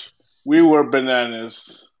gosh. We were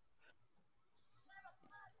bananas.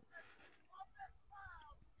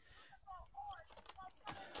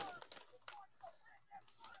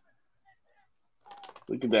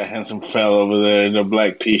 Look at that handsome fellow over there in a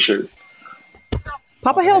black t-shirt.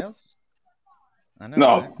 Papa Hill. I know.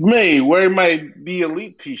 No, right? Me wearing the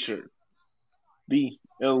Elite t-shirt. The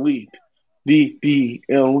Elite. The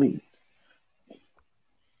Elite.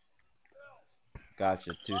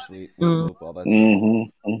 Gotcha. Too sweet. All that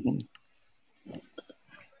stuff.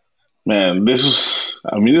 Man, this is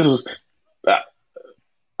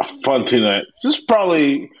fun tonight. This is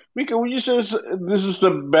probably, Mika, would you say this is the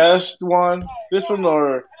best one? This one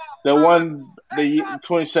or the one, the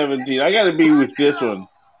 2017? I got to be with this one.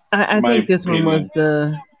 I think this one was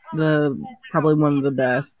the probably one of the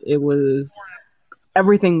best. It was,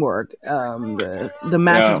 everything worked. The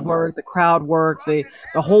matches worked, the crowd worked, the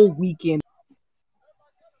whole weekend.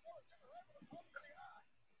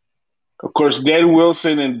 Of course, Dan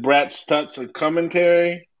Wilson and Brad Stutz are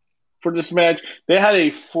commentary for this match. They had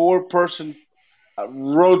a 4-person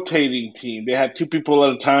rotating team. They had 2 people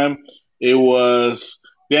at a time. It was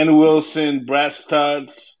Dan Wilson, Brad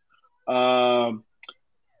Stutz,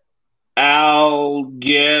 Al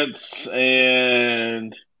Getz,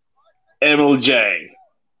 and MLJ.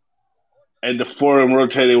 And the 4 of them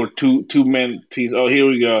rotated with two men teams. Oh, here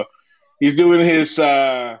we go. He's doing his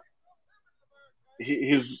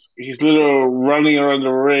his little running around the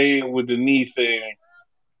ring with the knee thing.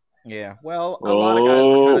 Yeah, well, a lot of guys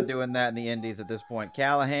were kind of doing that in the Indies at this point.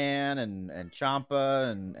 Callahan and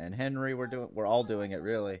Ciampa and Henry were all doing it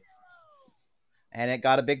really, and it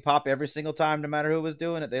got a big pop every single time, no matter who was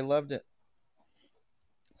doing it. They loved it.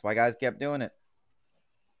 That's why guys kept doing it.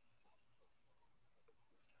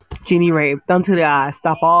 Jimmy Rave, thumb to the eye,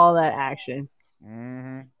 stop all that action.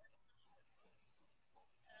 Mm-hmm.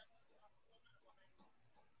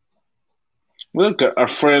 Look, our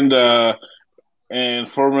friend and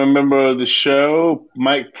former member of the show,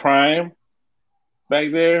 Mike Prime,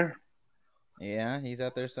 back there. Yeah, he's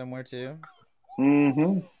out there somewhere too.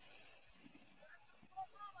 Mm-hmm.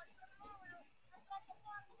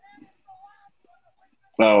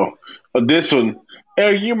 Oh, this one.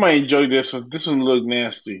 Eric, you might enjoy this one. This one look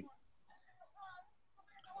nasty.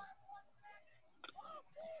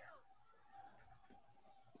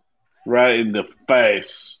 Right in the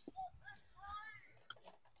face.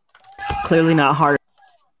 Clearly not hard.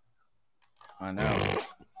 I know.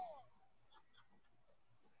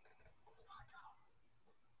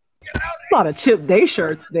 A lot of Chip Day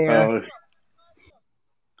shirts there.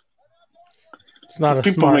 It's not a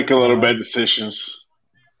people smart make a lot of bad decisions.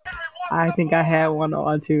 I think I had one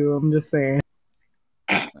on too. I'm just saying.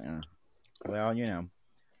 Yeah. Well,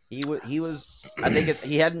 he was. I think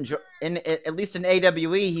he hadn't at least in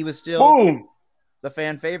AWE he was still the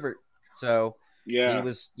fan favorite. So yeah, he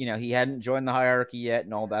was. He hadn't joined the hierarchy yet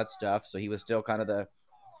and all that stuff. So he was still kind of the,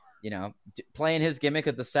 playing his gimmick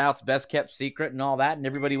of the South's best kept secret and all that. And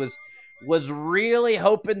everybody was really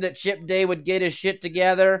hoping that Chip Day would get his shit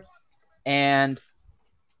together and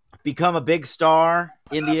become a big star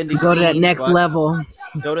in the indie Go to that next level.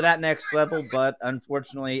 Go to that next level, but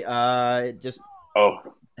unfortunately, it just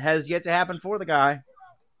has yet to happen for the guy.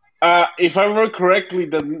 If I remember correctly,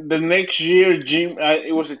 the next year,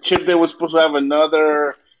 it was a Chip that was supposed to have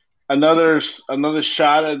another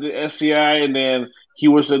shot at the SCI, and then he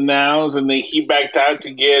was announced, and then he backed out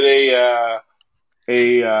to get a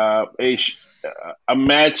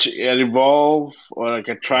match at Evolve or like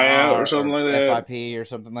a tryout or something like that. FIP or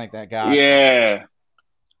something like that. Guy. Yeah.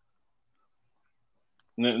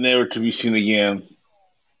 Never to be seen again.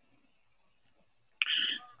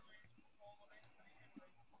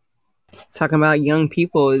 Talking about young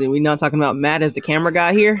people, we're not talking about Matt as the camera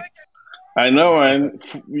guy here. I know, and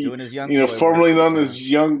doing his young formerly known as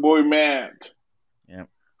Young Boy Matt. Yeah.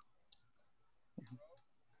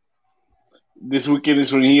 This weekend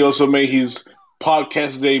is when he also made his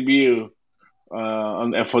podcast debut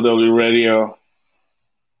on FOW Radio.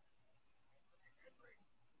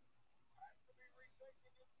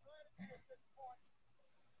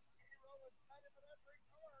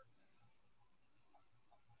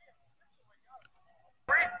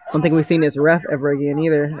 I don't think we've seen this ref ever again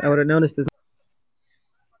either. I would have noticed this.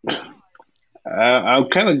 I'm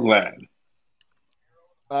kind of glad.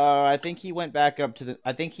 I think he went back up to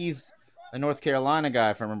I think he's a North Carolina guy,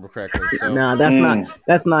 if I remember correctly. So. No,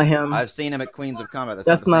 that's not him. I've seen him at Queens of Combat.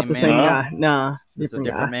 That's not the same guy. No, it's a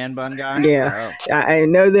different man bun guy. Yeah, I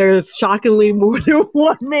know. There's shockingly more than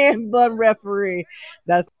one man bun referee.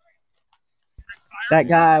 That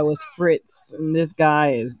guy was Fritz, and this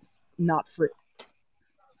guy is not Fritz.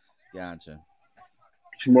 Gotcha.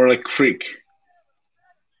 He's more like Freak.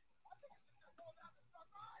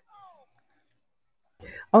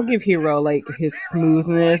 I'll give Hero like his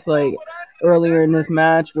smoothness, like earlier in this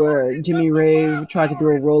match where Jimmy Rave tried to do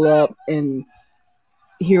a roll up and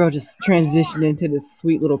Hero just transitioned into this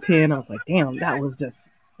sweet little pin. I was like, damn, that was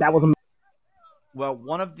amazing. Well,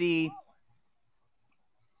 one of the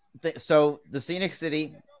so the Scenic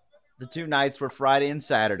City, the two nights were Friday and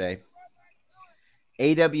Saturday.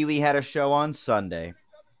 AWE had a show on Sunday.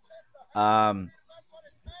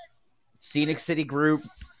 Scenic City Group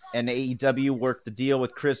and AEW worked the deal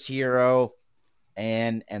with Chris Hero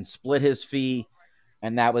and split his fee.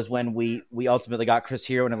 And that was when we ultimately got Chris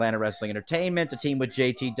Hero in Atlanta Wrestling Entertainment to team with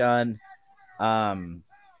JT Dunn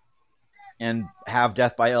and have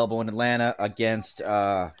Death by Elbow in Atlanta against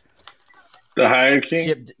the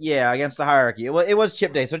Hierarchy? Against the Hierarchy. It was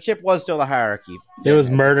Chip Day, so Chip was still the Hierarchy. It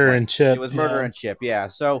was Murder and Chip. It was Murder and Chip, yeah.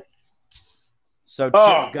 So Chip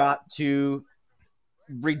got to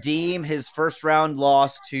redeem his first round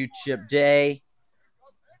loss to Chip Day,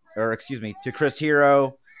 to Chris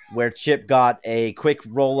Hero, where Chip got a quick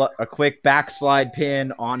backslide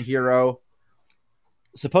pin on Hero.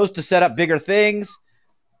 Supposed to set up bigger things.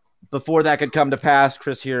 Before that could come to pass,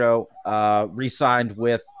 Chris Hero re-signed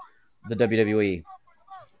with the WWE.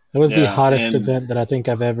 It was the hottest event that I think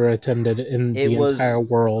I've ever attended in the entire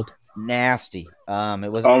world. Nasty.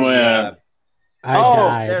 It was I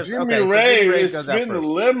died. Jimmy Rave has been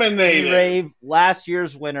eliminated. Jimmy Rave, last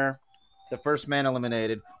year's winner, the first man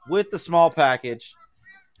eliminated with the small package.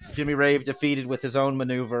 Jimmy Rave defeated with his own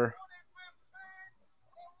maneuver.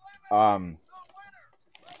 But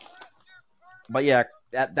yeah,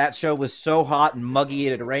 that show was so hot and muggy.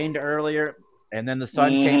 It had rained earlier, and then the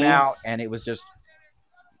sun came out, and it was just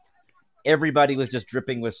everybody was just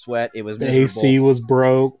dripping with sweat. It was miserable. The AC was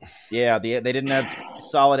broke. Yeah, they didn't have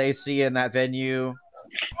solid AC in that venue.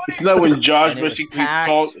 Isn't that when Josh basically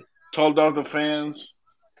told off the fans?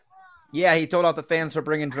 Yeah, he told off the fans for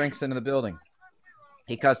bringing drinks into the building.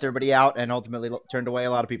 He cussed everybody out and ultimately turned away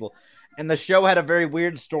a lot of people. And the show had a very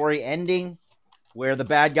weird story ending where the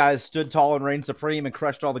bad guys stood tall and reigned supreme and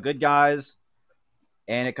crushed all the good guys.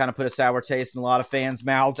 And it kind of put a sour taste in a lot of fans'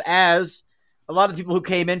 mouths as a lot of people who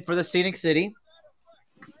came in for the Scenic City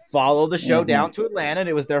followed the show down to Atlanta. And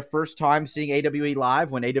it was their first time seeing AWE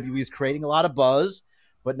live when AWE is creating a lot of buzz,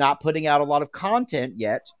 but not putting out a lot of content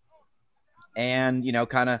yet. And, you know,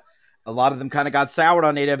 kind of a lot of them kind of got soured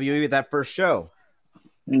on AWE with that first show.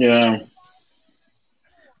 Yeah.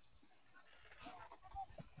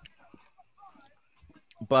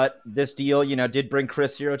 But this deal, you know, did bring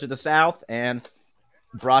Chris Hero to the South and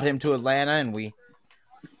brought him to Atlanta, and we,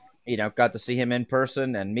 you know, got to see him in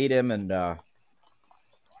person and meet him. And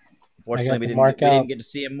unfortunately, we didn't get to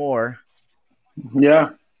see him more.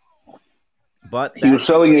 Yeah. But he was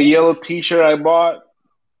selling a yellow T-shirt I bought.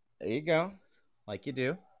 There you go, like you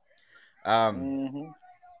do.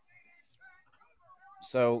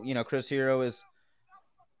 So, you know, Chris Hero is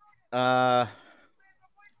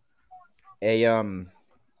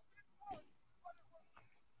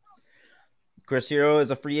Chris Hero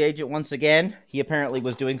is a free agent once again. He apparently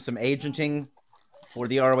was doing some agenting for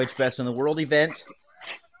the ROH Best in the World event.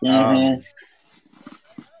 But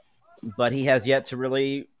he has yet to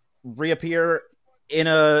really reappear in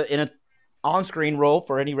a on-screen role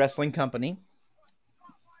for any wrestling company.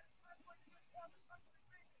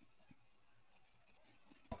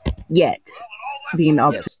 Yet. Being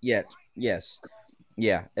up. Yes.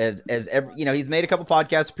 Yeah. As every, you know, he's made a couple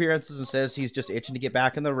podcast appearances and says he's just itching to get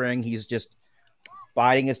back in the ring. He's just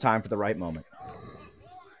biding his time for the right moment.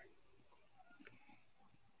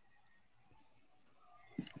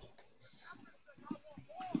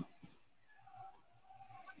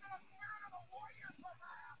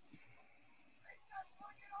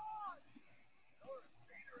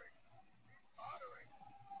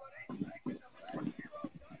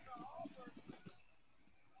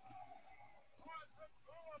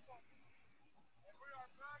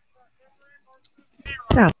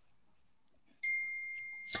 Yeah.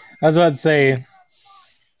 I was about to say,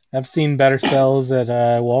 I've seen better sales at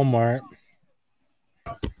Walmart.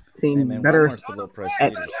 Seen better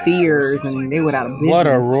at Sears, and they went out of business. What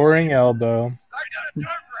a roaring elbow.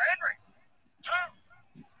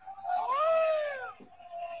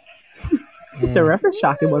 The ref is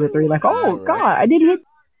shocked it wasn't 3. Like, oh, right. God, I didn't hit.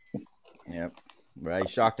 Yep. Right.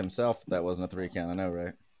 He shocked himself that wasn't a 3 count. I know,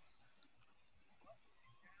 right?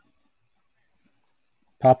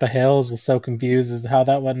 Papa Hales was so confused as to how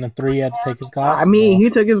that wasn't a 3. He had to take his glasses off. He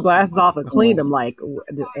took his glasses off and cleaned them. Like,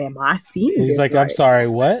 am I seeing He's this like, right? I'm sorry,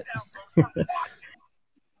 what?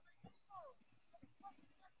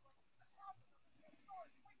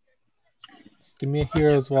 Just give me a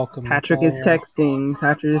hero's welcome. Patrick is texting.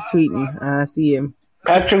 Patrick is tweeting. I see him.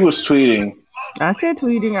 Patrick was tweeting. I said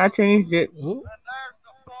tweeting. I changed it. Ooh.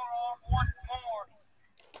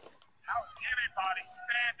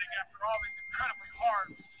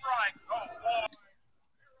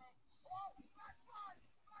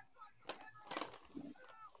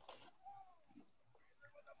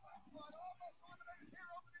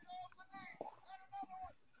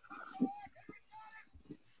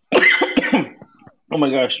 Oh my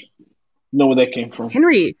gosh. Know where that came from.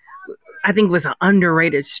 Henry, I think, was an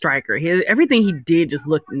underrated striker. Everything he did just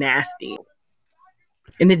looked nasty.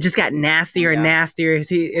 And it just got nastier and nastier as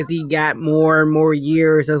he got more and more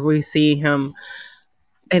years as we see him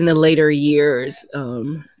in the later years.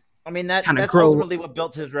 I mean, that's ultimately what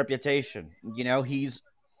built his reputation. You know, he's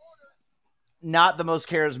not the most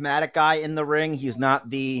charismatic guy in the ring. He's not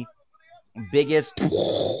the biggest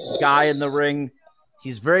guy in the ring.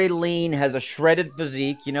 He's very lean, has a shredded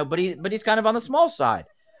physique, you know, but he's kind of on the small side.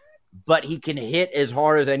 But he can hit as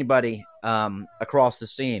hard as anybody across the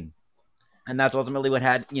scene. And that's ultimately what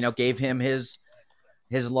gave him his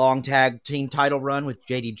long tag team title run with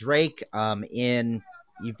JD Drake in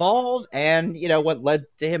Evolve, and you know what led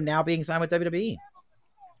to him now being signed with WWE.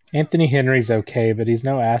 Anthony Henry's okay, but he's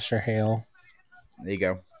no Asher Hale. There you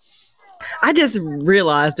go. I just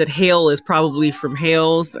realized that Hale is probably from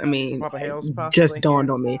Hales. I mean, Papa Hales, just possibly, dawned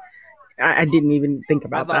yeah. on me. I didn't even think I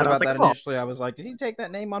about thought that. I was about like, that initially. I was like, did he take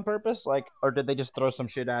that name on purpose? Like, or did they just throw some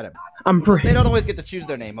shit at him? I'm pretty. They don't always get to choose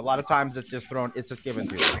their name. A lot of times it's just thrown. It's just given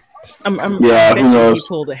to them. I Yeah, bet who you he knows?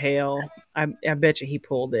 pulled a Hale. I bet you he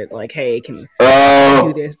pulled it. Like, hey, can do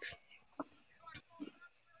Oh, this?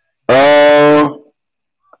 oh!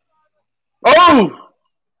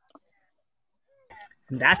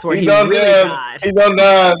 That's where He he done really that. died. He done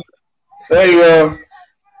that. There you go.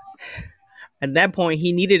 At that point,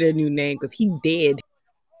 he needed a new name because he did.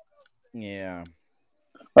 Yeah.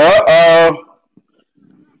 Uh-oh.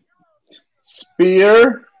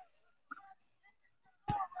 Spear.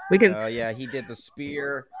 We can. Yeah, he did the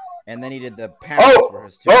spear, and then he did the pounce for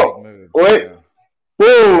his two big moves. Wait. Yeah.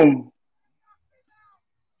 Boom.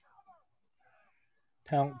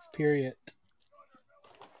 Pounce, period.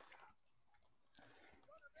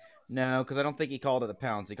 No, because I don't think he called it the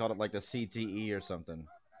pounce. He called it like the CTE or something.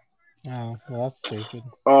 Oh, well, that's stupid.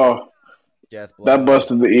 Oh, Death blow. that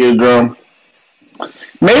busted the eardrum.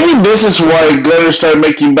 Maybe this is why Gunner started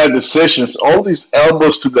making bad decisions. All these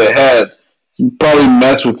elbows to the head probably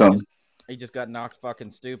mess with him. He just got knocked fucking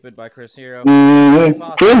stupid by Chris Hero.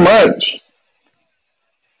 Pretty much.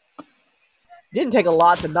 Didn't take a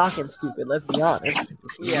lot to knock him stupid. Let's be honest.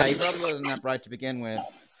 Yeah, he probably wasn't that bright to begin with.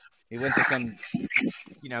 He went to some,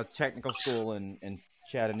 technical school in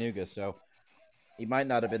Chattanooga, so he might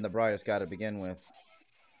not have been the brightest guy to begin with.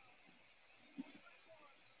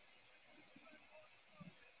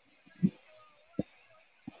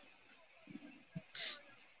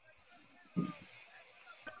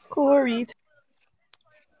 Corey.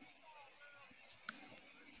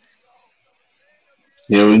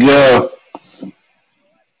 Here we go.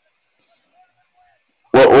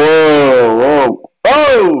 Whoa.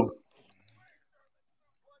 Oh!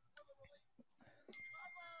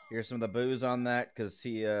 Here's some of the booze on that because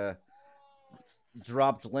he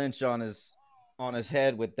dropped Lynch on his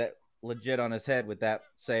head with that legit on his head with that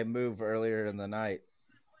same move earlier in the night.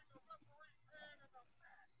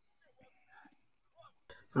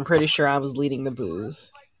 I'm pretty sure I was leading the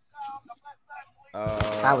booze. You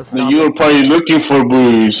were probably looking for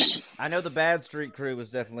booze. I know the Bad Street Crew was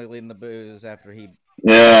definitely leading the booze after he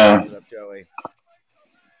busted up Joey.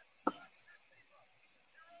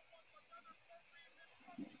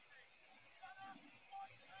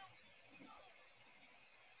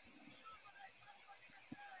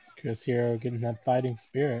 Chris Hero getting that fighting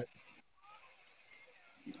spirit.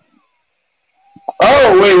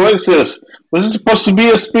 Oh, wait, what is this? Was this supposed to be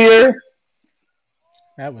a spear?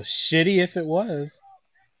 That was shitty if it was.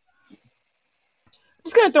 I'm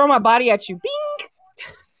just gonna throw my body at you.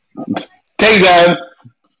 Bing! Take that.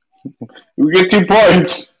 You get 2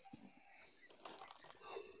 points.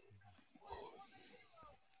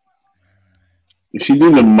 Is he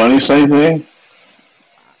doing the money sign thing?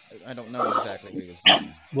 I don't know exactly what he was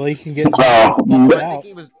doing. Well, he can get. I think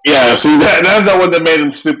he was. Yeah, see that's the one that made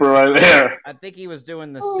him super right there. I think he was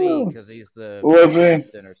doing the C because he's the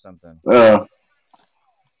captain or something.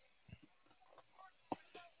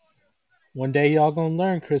 One day y'all gonna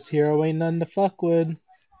learn Chris Hero ain't nothing to fuck with.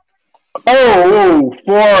 Oh,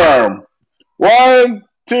 forearm. 1,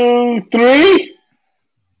 2, 3.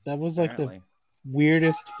 That was like the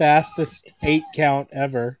weirdest, fastest 8 count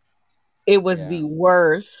ever. It was the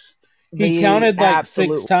worst. He counted like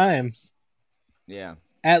 6 times. Yeah.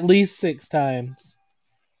 At least 6 times.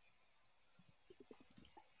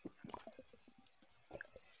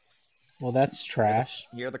 Well, that's trash.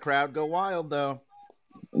 Hear the crowd go wild, though.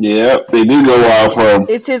 Yep, they do go wild for him.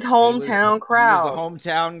 It's his hometown crowd. He was the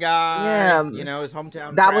hometown guy. Yeah. His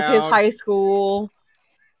hometown That crowd. was his high school.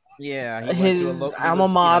 Yeah, he went to a local alma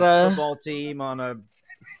mater football team on a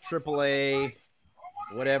AAA,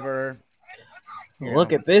 whatever.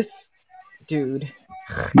 Look at this dude.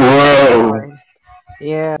 Whoa.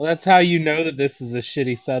 Yeah. Well, that's how you know that this is a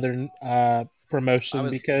shitty Southern promotion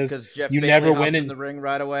because Jeff you Bailey never win in the ring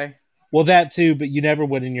right away. Well, that too, but you never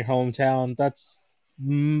win in your hometown. That's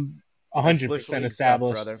 100%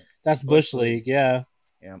 established. Stuff, that's Bush League, yeah.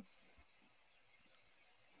 Yeah.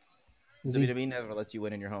 WWE never lets you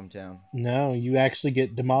win in your hometown. No, you actually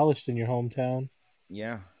get demolished in your hometown.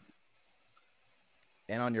 Yeah.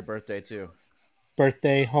 And on your birthday, too.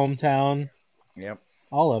 Birthday, hometown. Yep.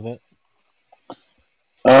 All of it.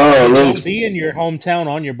 Oh, you don't be in your hometown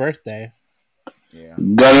on your birthday. Yeah.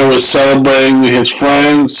 Gunner was celebrating with his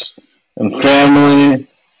friends and family.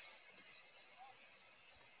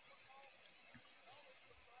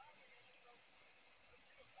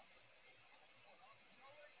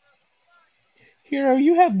 Hero,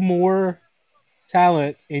 you have more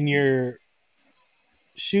talent in your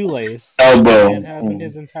shoelace elbow. man has in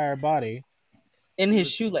his entire body. In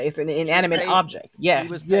his shoelace, an inanimate object. Yeah. He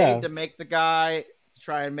was paid to make the guy,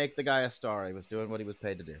 try and make the guy a star. He was doing what he was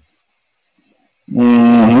paid to do.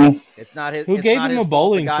 Mm-hmm. It's not his. Who it's gave not him his a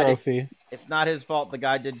bowling fault. trophy? It's not his fault the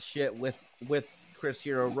guy did shit with Chris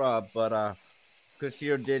Hero rub, but Chris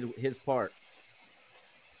Hero did his part.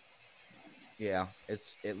 Yeah,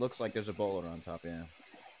 it looks like there's a bowler on top. Yeah.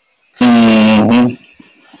 Mm-hmm.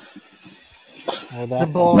 Well, the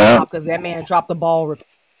ball on top because that man dropped the ball.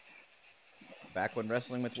 Back when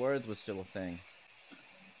wrestling with words was still a thing.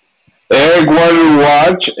 Eric wanted to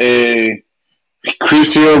watch a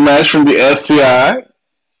Chris Hero match from the SCI.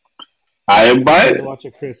 I invite it. Watch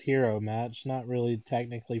a Chris Hero match, not really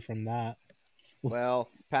technically from that. Well,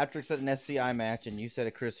 Patrick said an SCI match, and you said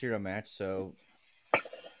a Chris Hero match, so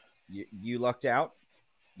you lucked out.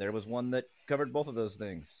 There was one that covered both of those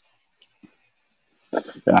things.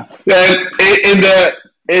 Yeah, and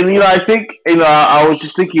I think I was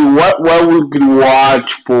just thinking what we could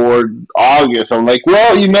watch for August. I'm like,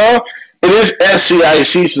 well, it is SCI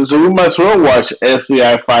season, so we might as well watch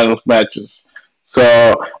SCI finals matches.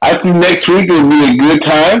 So I think next week will be a good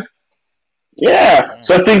time. Yeah,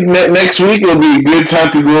 so I think next week will be a good time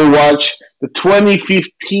to go watch the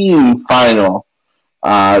 2015 final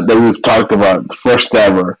that we've talked about, the first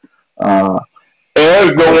ever.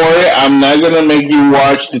 Eric, don't worry, I'm not going to make you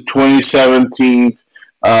watch the 2017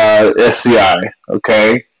 SCI,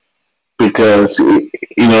 okay? Because,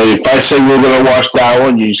 if I say we're going to watch that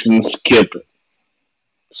one, you're just going to skip it.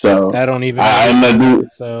 So, I don't even I'm not doing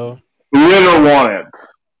it. So, win or want it.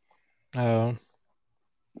 Oh.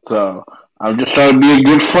 So, I'm just trying to be a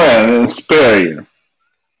good friend and spare you.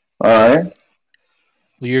 Alright?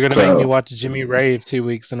 Well, you're going to make me watch Jimmy Rave 2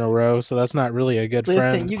 weeks in a row, so that's not really a good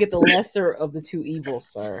friend. Listen, you get the lesser of the two evils,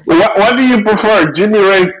 sir. What do you prefer, Jimmy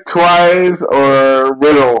Rave twice or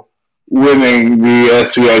Riddle winning the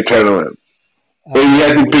SCI tournament? You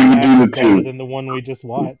have to pick between the two. Better than the one we just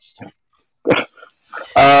watched.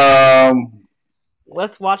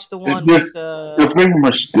 Let's watch the one with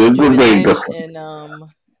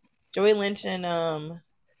Joey Lynch and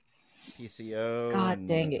PCO. God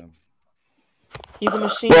dang it. He's a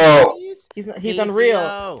machine. Well, he's PCO.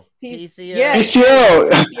 unreal. PCO. Yeah, PCO.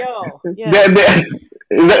 Yes.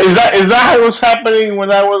 Is that how it was happening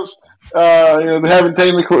when I was having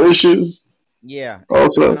technical issues? Yeah.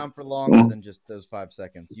 Also, it went on for longer than just those 5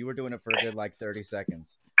 seconds. You were doing it for a good 30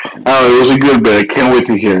 seconds. Oh, it was a good bit. I can't wait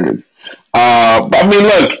to hear it. But I mean,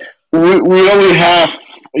 look, we only have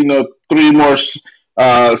 3 more. So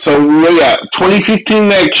we got 2015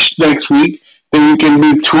 next week. Then we can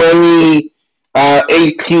do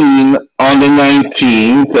 2018 on the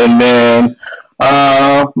 19th, and then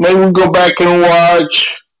maybe we'll go back and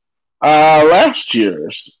watch last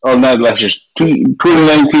year's, or not last year's,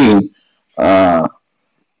 2019 on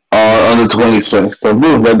the 26th. So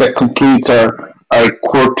boom, that completes our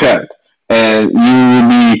quartet, and you will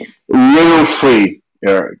be real free,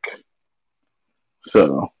 Eric.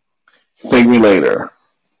 So thank me later.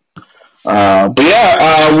 But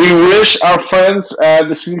yeah, we wish our friends at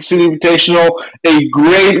the City Invitational a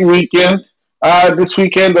great weekend. This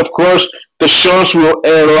weekend, of course, the shows will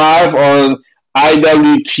air live on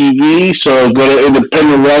IWTV. So go to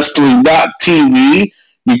independentwrestling.tv.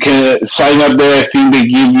 You can sign up there. I think they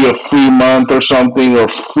give you a free month or something, or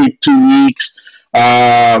free 2 weeks.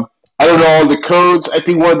 I don't know all the codes. I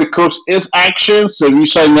think one of the codes is Action. So if you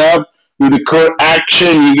sign up with the code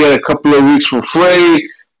Action, you get a couple of weeks for free.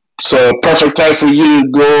 So perfect time for you to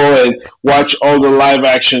go and watch all the live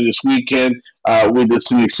action this weekend with the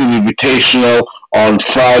City Invitational on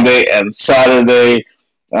Friday and Saturday.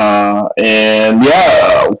 And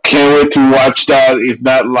yeah, can't wait to watch that, if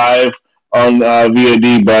not live on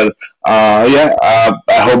VOD. But I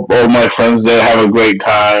hope all my friends there have a great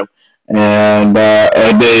time and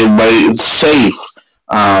everybody is safe.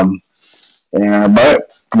 But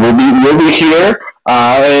we'll be here.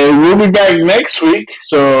 And we'll be back next week,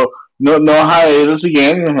 so no hiatus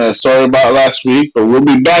again. Sorry about last week, but we'll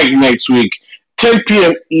be back next week, 10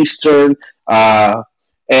 p.m. Eastern. I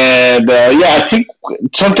think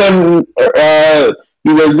sometime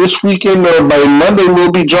either this weekend or by Monday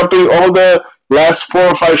we'll be dropping all the last 4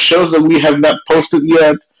 or 5 shows that we have not posted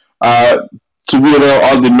yet to be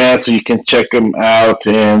on demand, so you can check them out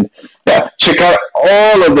and check out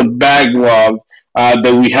all of the backlog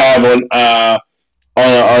that we have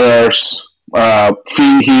on our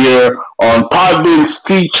feed here on Podbean,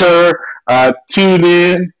 Stitcher,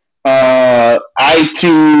 TuneIn,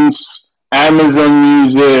 iTunes, Amazon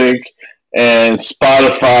Music, and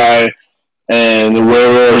Spotify, and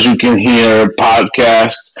wherever else you can hear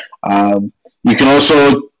podcasts. You can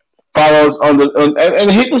also follow us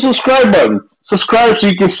and hit the subscribe button. Subscribe so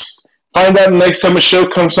you can find out next time a show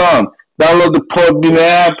comes on. Download the Podbean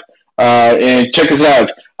app and check us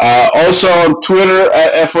out. Also on Twitter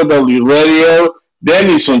at FOW Radio.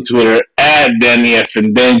 Danny's on Twitter at Danny F.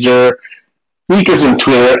 in Danger. Mika's on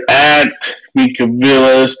Twitter at Mika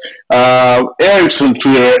Villas. Eric's on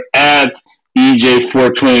Twitter at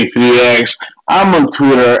EJ423X. I'm on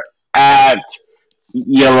Twitter at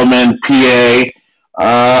YellowmanPA.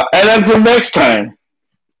 And until next time,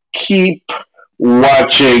 keep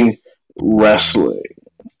watching wrestling.